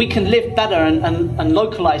that we can live better and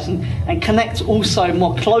localise and connect also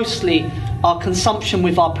more closely our consumption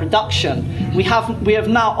with our production. We have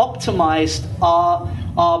now optimized our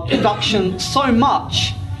production so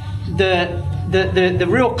much. The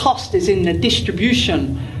real cost is in the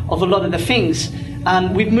distribution of a lot of the things,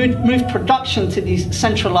 and we've moved production to these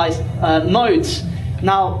centralized nodes.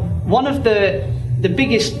 Now, one of the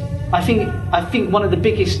biggest, I think one of the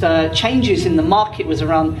biggest changes in the market was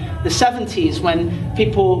around the 70s when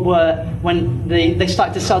they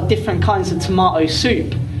started to sell different kinds of tomato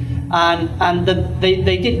soup, and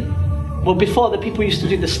they did, well, before the people used to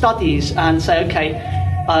do the studies and say, okay,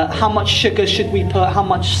 how much sugar should we put, how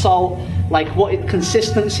much salt, like what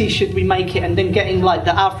consistency should we make it, and then getting like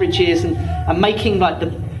the averages and making like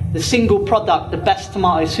the single product the best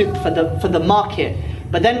tomato soup for the market.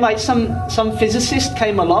 But then like some physicist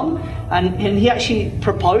came along and he actually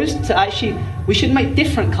proposed to we should make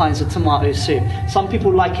different kinds of tomato soup. Some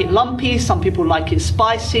people like it lumpy, some people like it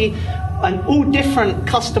spicy, and all different,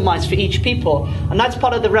 customized for each people. And that's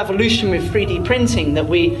part of the revolution with 3D printing, that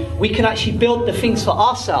we can actually build the things for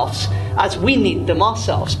ourselves as we need them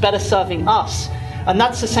ourselves, better serving us. And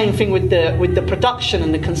that's the same thing with the production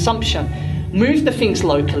and the consumption. Move the things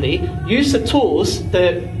locally, use the tools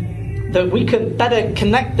that we can better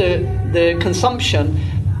connect the consumption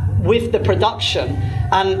with the production,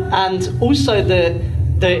 and also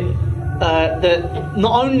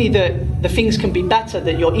not only the things can be better,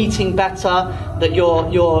 that you're eating better, that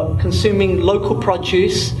you're consuming local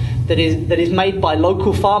produce that is made by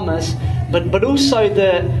local farmers, but also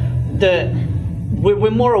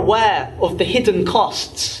we're more aware of the hidden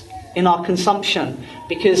costs in our consumption,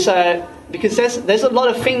 because there's a lot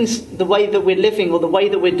of things, the way that we're living or the way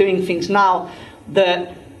that we're doing things now,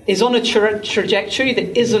 that is on a trajectory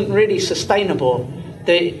that isn't really sustainable,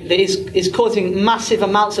 that is causing massive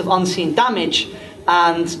amounts of unseen damage,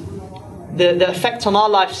 and the effect on our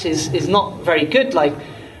lives is not very good. Like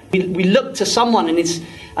we look to someone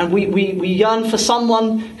and we yearn for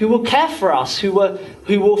someone who will care for us, who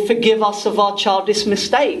will forgive us of our childish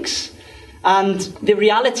mistakes. And the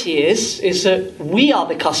reality is that we are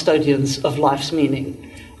the custodians of life's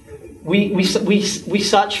meaning. We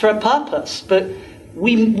search for a purpose, but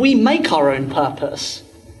we make our own purpose.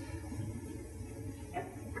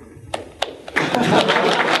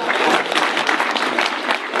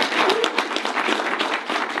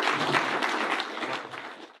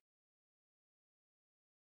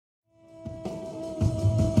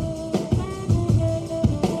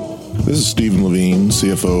 This is Stephen Levine,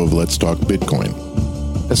 CFO of Let's Talk Bitcoin.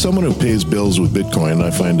 As someone who pays bills with Bitcoin, I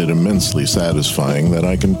find it immensely satisfying that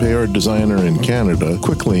I can pay our designer in Canada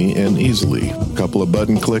quickly and easily. A couple of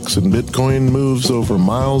button clicks and Bitcoin moves over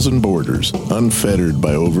miles and borders, unfettered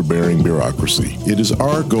by overbearing bureaucracy. It is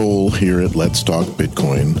our goal here at Let's Talk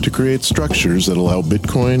Bitcoin to create structures that allow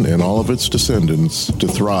Bitcoin and all of its descendants to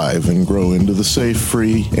thrive and grow into the safe,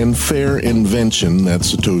 free, and fair invention that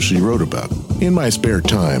Satoshi wrote about. In my spare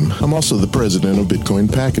time, I'm also the president of Bitcoin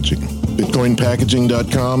Packaging.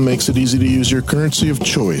 BitcoinPackaging.com makes it easy to use your currency of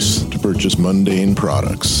choice to purchase mundane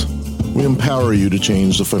products. We empower you to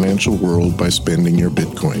change the financial world by spending your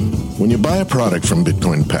Bitcoin. When you buy a product from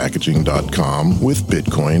BitcoinPackaging.com with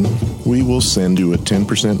Bitcoin, we will send you a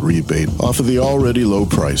 10% rebate off of the already low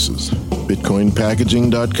prices.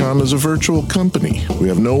 BitcoinPackaging.com is a virtual company. We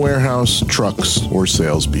have no warehouse, trucks, or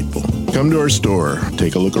salespeople. Come to our store,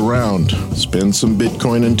 take a look around, spend some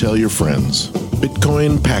Bitcoin, and tell your friends.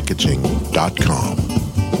 BitcoinPackaging.com.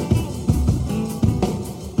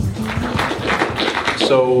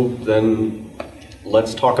 So then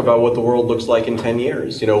let's talk about what the world looks like in 10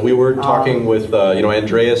 years. We were talking with,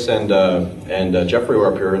 Andreas and Jeffrey were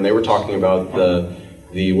up here, and they were talking about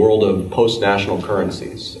the world of post-national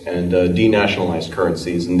currencies and denationalized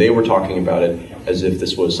currencies, and they were talking about it as if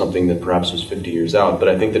this was something that perhaps was 50 years out. But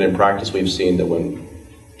I think that in practice we've seen that when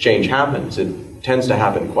change happens, it tends to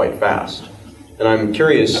happen quite fast. And I'm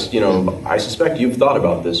curious, I suspect you've thought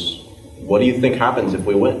about this. What do you think happens if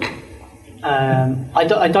we win? I'm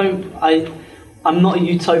not a I'm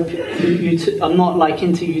not like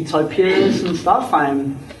into utopias and stuff.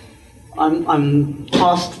 I'm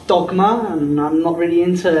past dogma, and I'm not really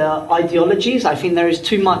into ideologies. I think there is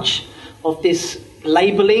too much of this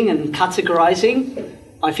labeling and categorizing.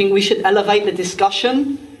 I think we should elevate the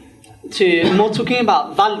discussion to more talking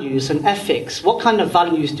about values and ethics. What kind of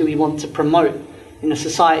values do we want to promote in a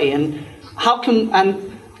society, and how can and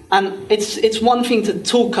it's one thing to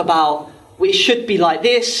talk about, it should be like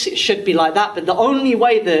this, it should be like that, but the only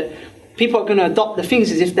way that people are going to adopt the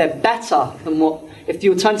things is if they're better than if the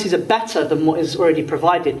alternatives are better than what is already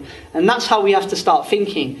provided. And that's how we have to start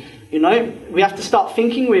thinking. We have to start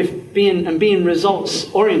thinking with being results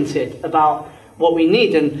oriented about what we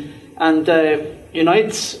need. And And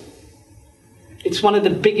it's one of the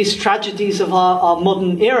biggest tragedies of our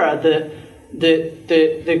modern era,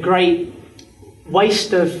 the great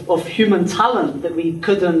waste of human talent that we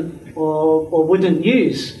couldn't or wouldn't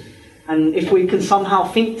use. And if we can somehow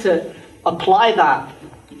think to apply that,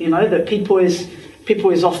 that people is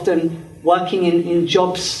often working in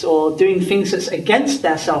jobs or doing things that's against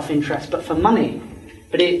their self-interest, but for money.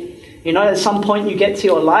 But at some point you get to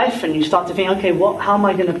your life and you start to think, okay, how am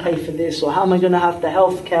I going to pay for this? Or how am I going to have the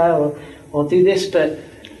health care or do this? But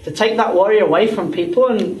to take that worry away from people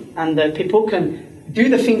and that people can do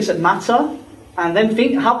the things that matter and then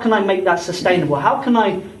think, how can I make that sustainable? How can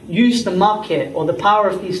I use the market or the power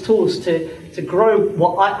of these tools to grow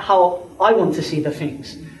how I want to see the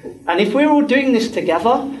things? And if we're all doing this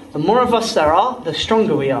together, the more of us there are, the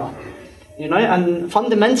stronger we are. And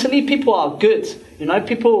fundamentally, people are good.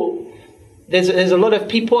 There's a lot of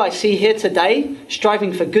people I see here today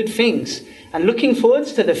striving for good things and looking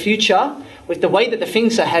forwards to the future with the way that the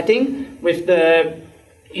things are heading, with the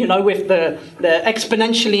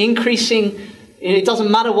exponentially increasing. It doesn't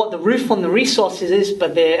matter what the roof on the resources is,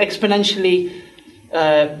 but the exponentially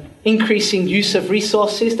increasing use of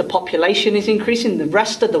resources. The population is increasing. The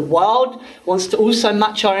rest of the world wants to also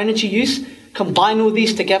match our energy use. Combine all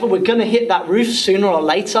these together, we're going to hit that roof sooner or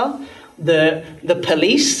later. The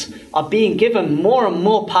police are being given more and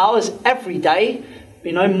more powers every day.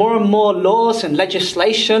 More and more laws and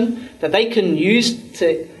legislation that they can use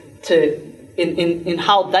in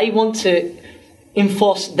how they want to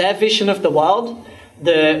enforce their vision of the world.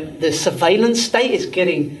 The surveillance state is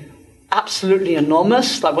getting absolutely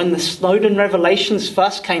enormous. Like when the Snowden revelations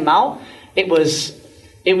first came out, it was.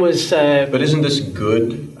 But isn't this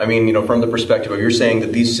good? I mean, from the perspective of you're saying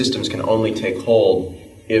that these systems can only take hold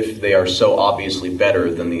if they are so obviously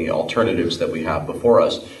better than the alternatives that we have before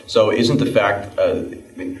us. So isn't that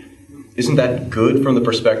good from the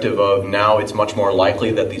perspective of now it's much more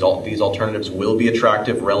likely that these alternatives will be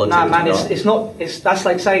attractive relative to... No, man, it's not. That's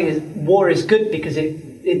like saying war is good because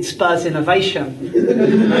it spurs innovation.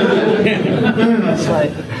 It's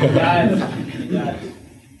like...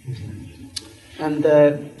 And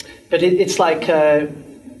but it's like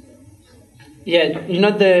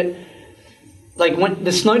when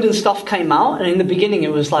the Snowden stuff came out, and in the beginning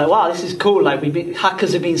it was like, wow, this is cool. Like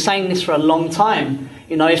hackers have been saying this for a long time.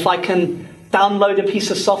 If I can download a piece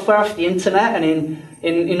of software off the internet and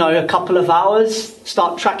in a couple of hours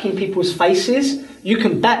start tracking people's faces, you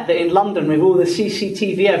can bet that in London with all the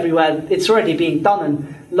CCTV everywhere, it's already being done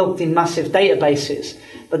and logged in massive databases.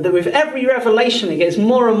 But with every revelation, it gets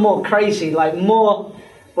more and more crazy, more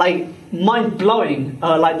mind-blowing,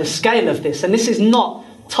 like the scale of this. And this is not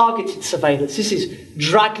targeted surveillance. This is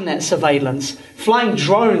dragnet surveillance, flying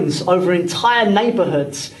drones over entire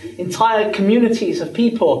neighborhoods, entire communities of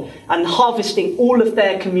people, and harvesting all of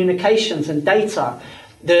their communications and data.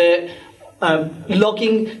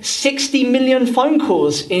 Logging 60 million phone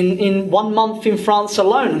calls in 1 month in France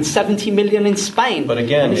alone and 70 million in Spain. But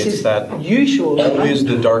again, it's that usual. Always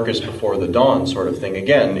the darkest before the dawn sort of thing.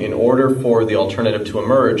 Again, in order for the alternative to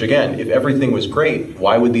emerge, again, if everything was great,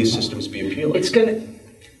 why would these systems be appealing? It's going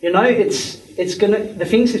to, the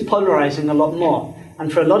things is polarizing a lot more.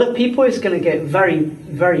 And for a lot of people, it's going to get very,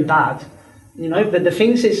 very bad. But the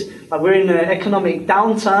things is, like we're in an economic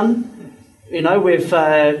downturn,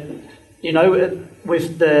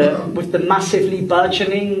 with the massively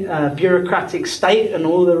burgeoning bureaucratic state and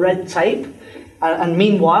all the red tape, and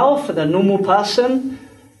meanwhile, for the normal person,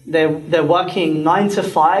 they're working 9 to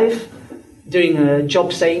 5, doing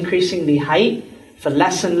jobs they increasingly hate for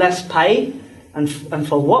less and less pay, and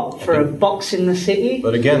for what? For a box in the city?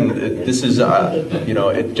 But again, this is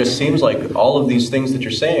it just seems like all of these things that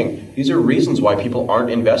you're saying, these are reasons why people aren't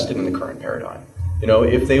invested in the current paradigm.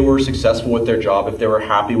 If they were successful with their job, if they were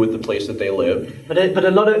happy with the place that they live. But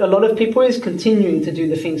a lot of people is continuing to do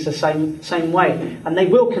the things the same way, and they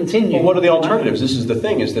will continue. Well, what are the alternatives? This is the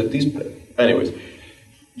thing, is that these... Anyways,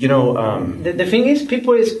 The thing is,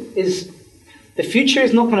 people is the future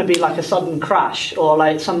is not going to be like a sudden crash or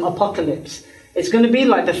like some apocalypse. It's going to be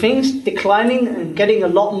like the things declining and getting a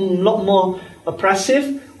lot more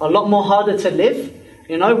oppressive, a lot more harder to live.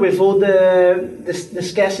 With all the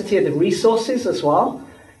scarcity of the resources as well.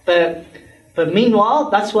 But meanwhile,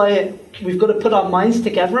 that's why we've got to put our minds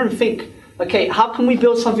together and think, okay, how can we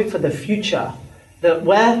build something for the future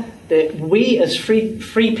where we as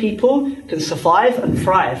free people can survive and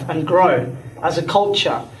thrive and grow as a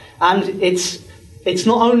culture? And it's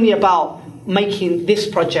not only about making this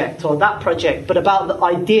project or that project, but about the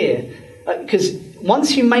idea. Because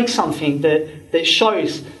once you make something that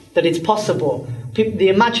shows that it's possible, the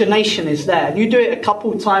imagination is there. You do it a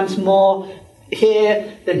couple times more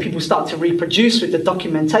here, then people start to reproduce with the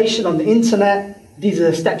documentation on the internet. These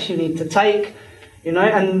are the steps you need to take,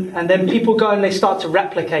 and then people go and they start to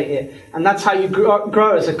replicate it. And that's how you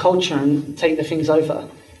grow as a culture and take the things over.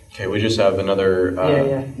 Okay, we just have another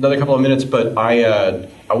couple of minutes, but I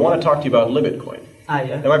want to talk to you about Libitcoin.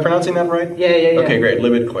 Yeah. Am I pronouncing that right? Yeah. Okay, great,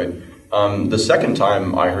 Libitcoin. The second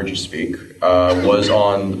time I heard you speak was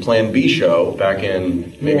on the Plan B show back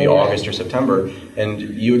in maybe August or September, and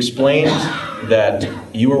you explained that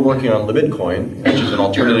you were working on Libitcoin, which is an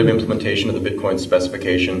alternative implementation of the Bitcoin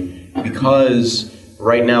specification, because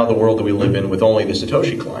right now the world that we live in with only the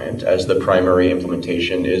Satoshi client as the primary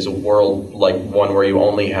implementation is a world like one where you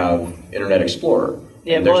only have Internet Explorer.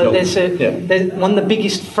 Yeah, well, there's one of the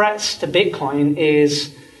biggest threats to Bitcoin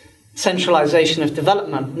is centralization of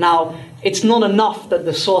development. Now, it's not enough that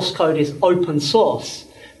the source code is open source.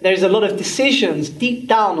 There's a lot of decisions deep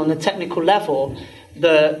down on the technical level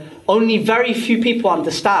that only very few people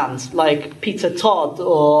understand, like Peter Todd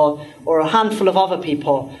or a handful of other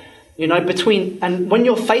people. And when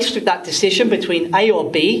you're faced with that decision between A or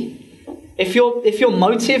B, if your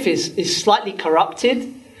motive is slightly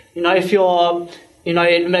corrupted, if you're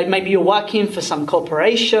maybe you're working for some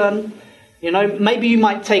corporation, maybe you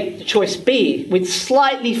might take the choice B, which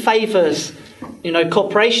slightly favors,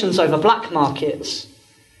 corporations over black markets,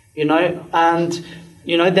 and,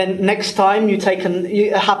 then next time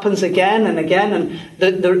it happens again and again,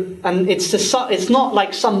 and it's not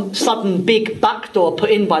like some sudden big backdoor put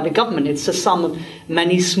in by the government. It's the sum of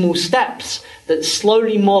many small steps that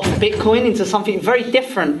slowly morph Bitcoin into something very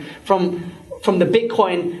different from the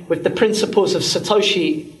Bitcoin with the principles of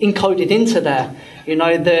Satoshi encoded into there.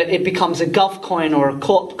 It becomes a gov coin or a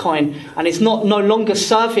corp coin, and it's no longer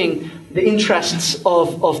serving the interests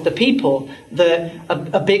of the people.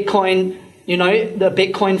 A Bitcoin, the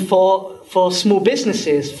Bitcoin for small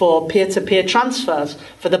businesses, for peer-to-peer transfers,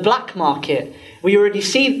 for the black market. We already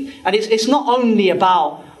see, and it's not only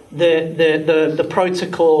about the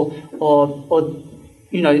protocol or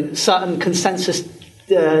certain consensus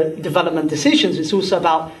development decisions. It's also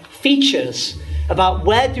about features, about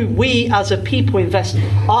where do we as a people invest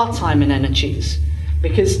our time and energies.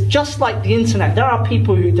 Because just like the internet, there are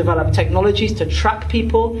people who develop technologies to track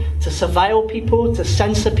people, to surveil people, to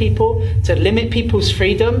censor people, to limit people's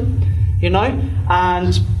freedom,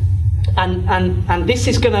 and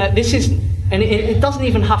it doesn't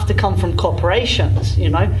even have to come from corporations,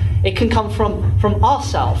 It can come from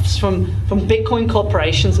ourselves, from Bitcoin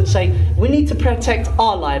corporations that say, we need to protect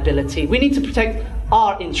our liability, we need to protect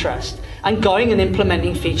our interest, and going and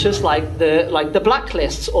implementing features like the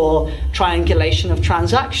blacklists or triangulation of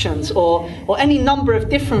transactions or any number of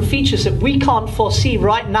different features that we can't foresee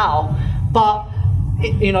right now, but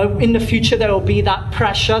in the future there will be that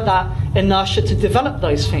pressure, that inertia to develop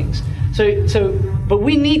those things. But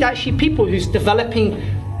we need actually people who's developing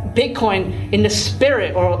Bitcoin in the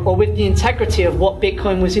spirit or with the integrity of what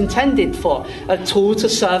Bitcoin was intended for, a tool to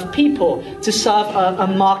serve people, to serve a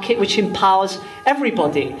market which empowers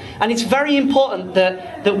everybody. And it's very important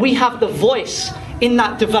that we have the voice in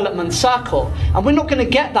that development circle. And we're not going to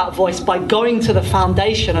get that voice by going to the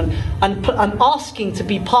foundation and asking to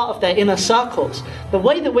be part of their inner circles. The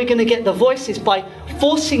way that we're going to get the voice is by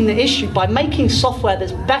forcing the issue, by making software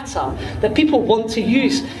that's better, that people want to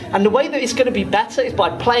use. And the way that it's going to be better is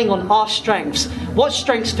by playing on our strengths. What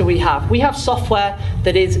strengths do we have? We have software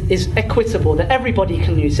that is equitable, that everybody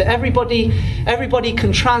can use, that everybody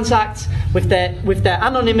can transact with their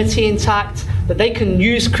anonymity intact, that they can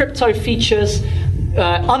use crypto features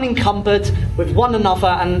unencumbered with one another,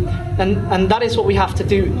 and that is what we have to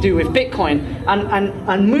do with Bitcoin,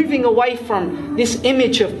 and moving away from this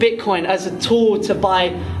image of Bitcoin as a tool to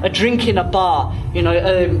buy a drink in a bar,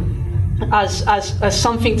 as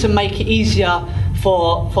something to make it easier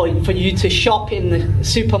for you to shop in the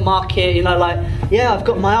supermarket, I've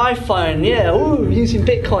got my iPhone, using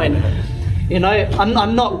Bitcoin.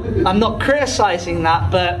 I'm not criticizing that,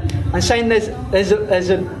 but I'm saying there's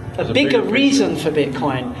a bigger reason for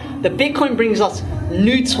Bitcoin. That Bitcoin brings us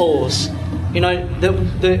new tools,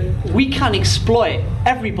 that we can exploit.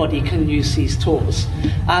 Everybody can use these tools,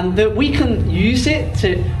 and that we can use it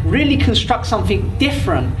to really construct something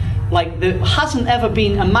different, like that hasn't ever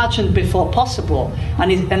been imagined before possible,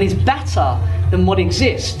 and is better than what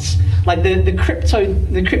exists. Like the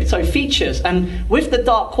crypto features, and with the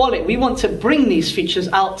dark wallet, we want to bring these features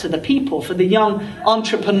out to the people, for the young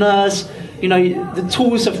entrepreneurs, the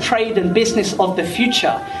tools of trade and business of the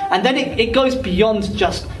future. And then it goes beyond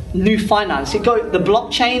just new finance. The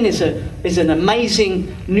blockchain is an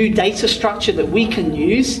amazing new data structure that we can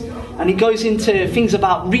use, and he goes into things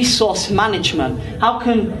about resource management. How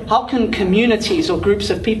can communities or groups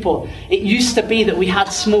of people, it used to be that we had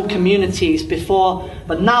small communities before,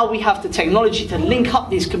 but now we have the technology to link up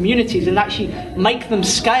these communities and actually make them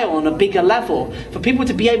scale on a bigger level, for people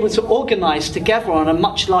to be able to organize together on a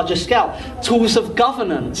much larger scale. Tools of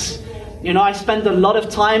governance. You know, I spend a lot of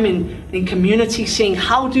time in community seeing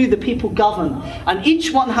how do the people govern. And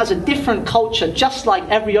each one has a different culture, just like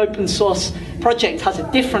every open source project has a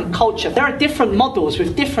different culture. There are different models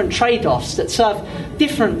with different trade-offs that serve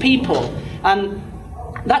different people. And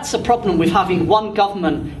that's the problem with having one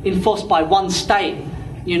government enforced by one state.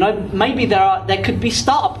 You know, maybe there could be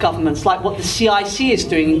startup governments like what the CIC is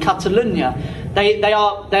doing in Catalonia. They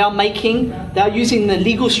are using the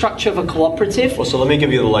legal structure of a cooperative. Well, so let me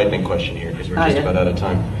give you the lightning question here, because we're just about out of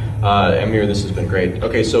time. Amir, this has been great.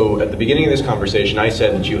 Okay, so at the beginning of this conversation, I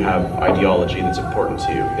said that you have ideology that's important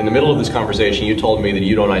to you. In the middle of this conversation, you told me that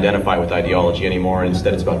you don't identify with ideology anymore, and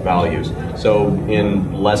instead it's about values. So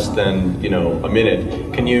in less than, a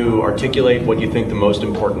minute, can you articulate what you think the most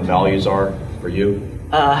important values are for you?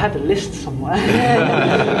 I had a list somewhere.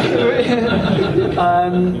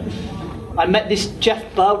 I met this Jeff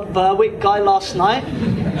Berwick guy last night,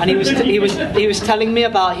 and he was telling me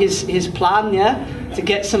about his plan, to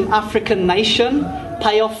get some African nation,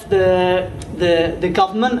 pay off the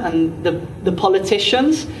government and the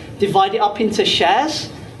politicians, divide it up into shares,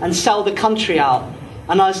 and sell the country out.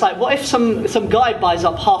 And I was like, what if some guy buys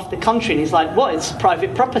up half the country? And he's like, what? It's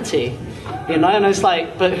private property. And I was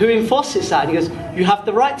like, but who enforces that? And he goes, you have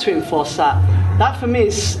the right to enforce that. That for me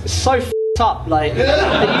is so f***ed up. Like,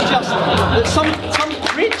 that some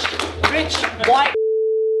rich white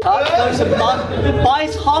goes and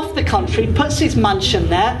buys half the country, puts his mansion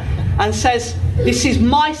there, and says, this is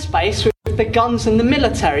my space with the guns and the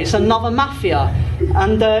military. It's another mafia.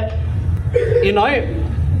 And,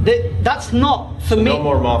 that's not for me. No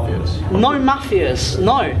more mafias. No mafias,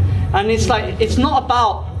 no. And it's like, it's not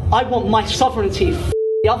about, I want my sovereignty,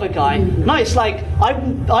 the other guy. No, it's like, I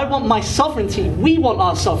want my sovereignty, we want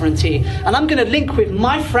our sovereignty, and I'm going to link with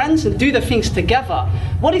my friends and do the things together.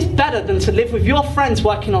 What is better than to live with your friends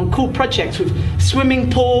working on cool projects with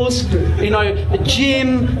swimming pools, a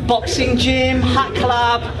gym, boxing gym, hack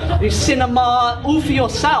lab, cinema, all for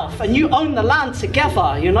yourself, and you own the land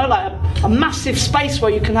together, like a massive space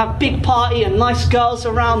where you can have big party and nice girls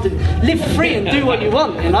around and live free and do what you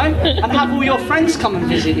want, and have all your friends come and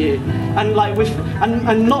visit you. And like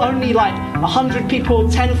and not only like 100 people,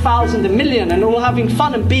 10,000, 1 million, and all having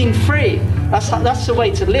fun and being free. That's the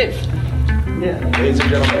way to live. Yeah. Ladies and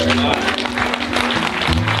gentlemen.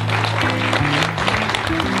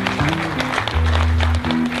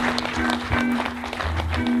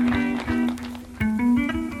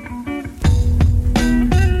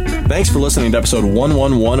 Thanks for listening to episode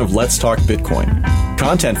 111 of Let's Talk Bitcoin.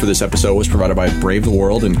 Content for this episode was provided by Brave the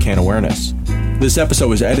World and Can Awareness. This episode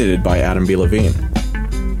was edited by Adam B. Levine.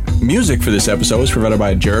 Music for this episode was provided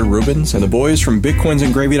by Jared Rubens and the boys from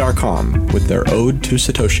BitcoinsandGravy.com with their Ode to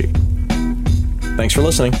Satoshi. Thanks for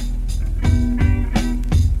listening.